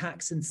pays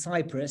tax in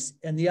Cyprus,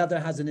 and the other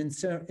has an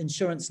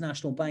insurance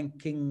national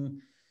banking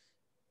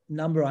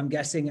number, I'm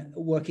guessing,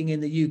 working in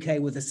the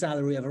UK with a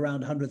salary of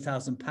around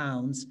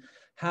 £100,000.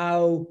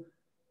 How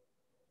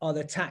are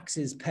the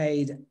taxes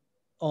paid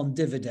on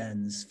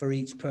dividends for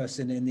each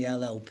person in the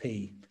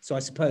LLP? So I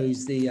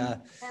suppose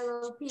the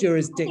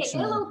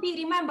jurisdictional. Okay,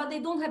 LLP, remember, they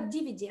don't have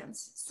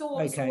dividends. So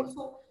what?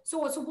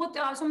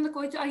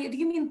 Do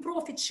you mean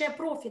share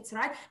profits,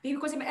 right?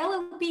 Because in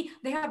LLP,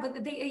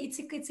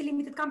 it's a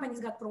limited company,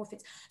 it's got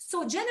profits.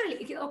 So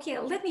generally, okay,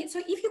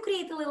 so if you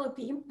create a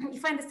LLP,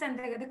 if I understand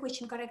the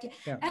question correctly,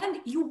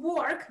 and you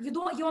work,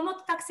 you're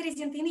not tax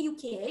resident in the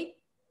UK.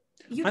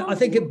 I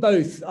think it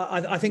both.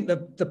 I think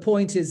the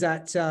point is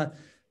that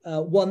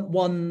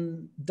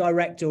one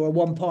director or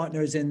one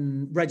partner is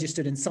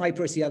registered in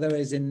Cyprus, the other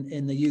is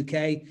in the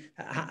UK.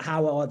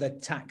 How are the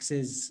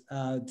taxes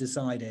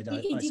decided?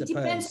 I suppose it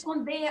depends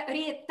on their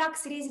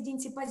tax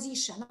residency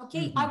position.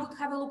 Okay, I would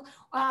have a look.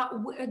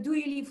 Do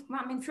you live?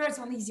 I mean, first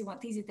one, easy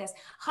test.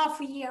 Half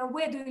a year.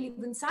 Where do you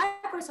live in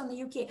Cyprus or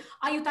the UK?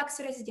 Are you tax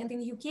resident in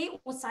the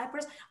UK or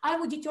Cyprus? I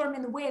would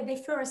determine where the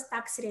first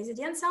tax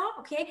residents are.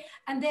 Okay,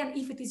 and then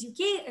if it is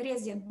UK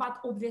resident, but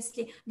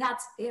obviously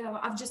that's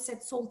I've just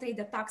said sole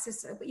trader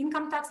taxes,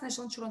 income tax,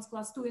 national insurance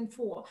class 2 and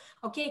 4.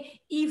 Okay,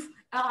 if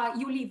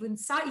you live in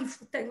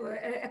if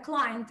a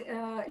client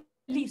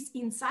lives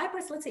in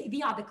Cyprus, let's say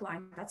the other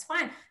client, that's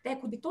fine. They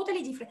could be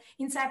totally different.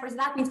 In Cyprus,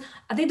 that means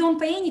they don't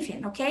pay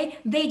anything, okay?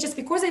 They just,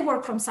 because they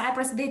work from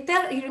Cyprus,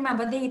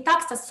 remember, they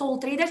tax as sole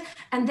traders,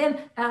 and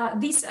then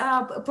this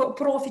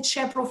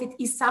share profit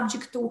is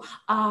subject to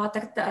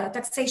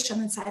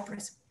taxation in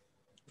Cyprus.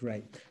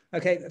 Great.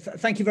 Okay,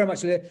 thank you very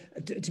much. To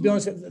be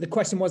honest, the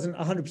question wasn't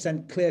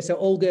 100% clear. So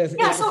Olga, if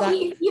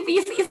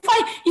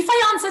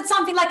I answered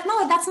something like,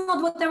 no, that's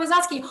not what I was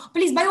asking,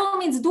 please, by all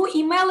means, do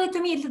email it to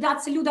me.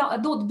 That's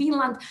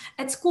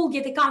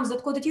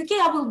luda.binland@schoolgateaccounts.co.uk.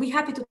 I will be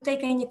happy to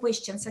take any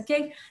questions,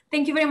 okay?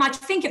 Thank you very much.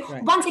 Thank you.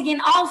 Right. Once again,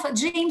 Alf,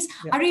 James,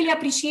 I really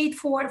appreciate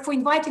for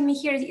inviting me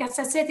here. As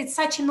I said, it's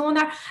such an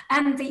honor,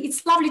 and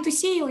it's lovely to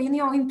see you,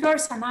 in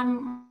person.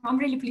 I'm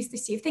really pleased to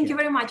see you. Thank you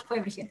very much for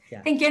everything.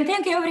 Thank you, and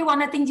thank you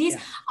everyone attendees.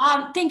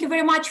 Thank you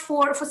very much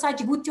for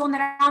such a good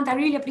turnaround. I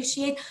really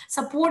appreciate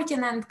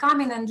supporting and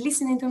coming and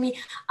listening to me.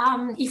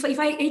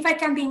 If I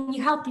can be any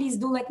help, please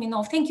do let me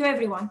know. Thank you,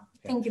 everyone.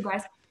 Thank you,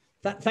 guys.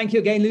 Thank you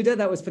again, Luda.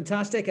 That was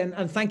fantastic.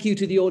 And thank you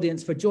to the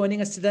audience for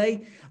joining us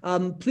today.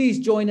 Please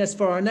join us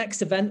for our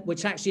next event,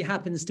 which actually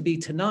happens to be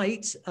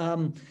tonight.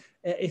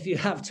 If you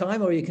have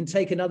time, or you can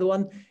take another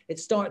one. It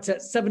starts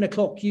at 7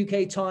 o'clock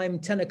UK time,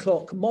 10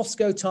 o'clock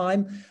Moscow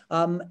time.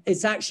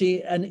 It's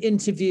actually an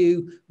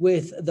interview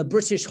with the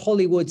British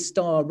Hollywood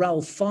star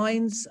Ralph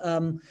Fiennes,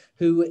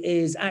 who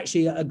is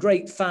actually a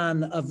great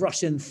fan of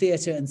Russian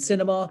theatre and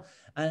cinema.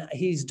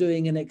 He's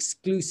doing an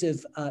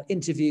exclusive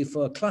interview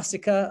for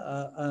Classica,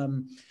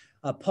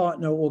 a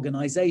partner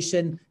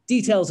organization.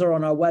 Details are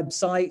on our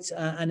website.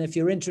 And if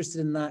you're interested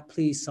in that,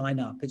 please sign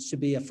up. It should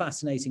be a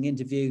fascinating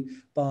interview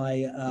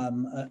by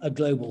a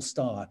global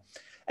star.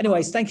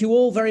 Anyways, thank you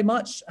all very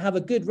much. Have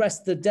a good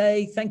rest of the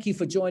day. Thank you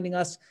for joining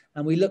us.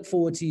 And we look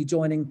forward to you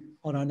joining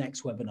on our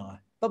next webinar.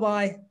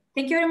 Bye-bye.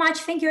 Thank you very much.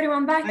 Thank you,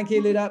 everyone. Bye. Thank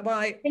you, Luda.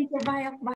 Bye. Thank you. Bye. Bye.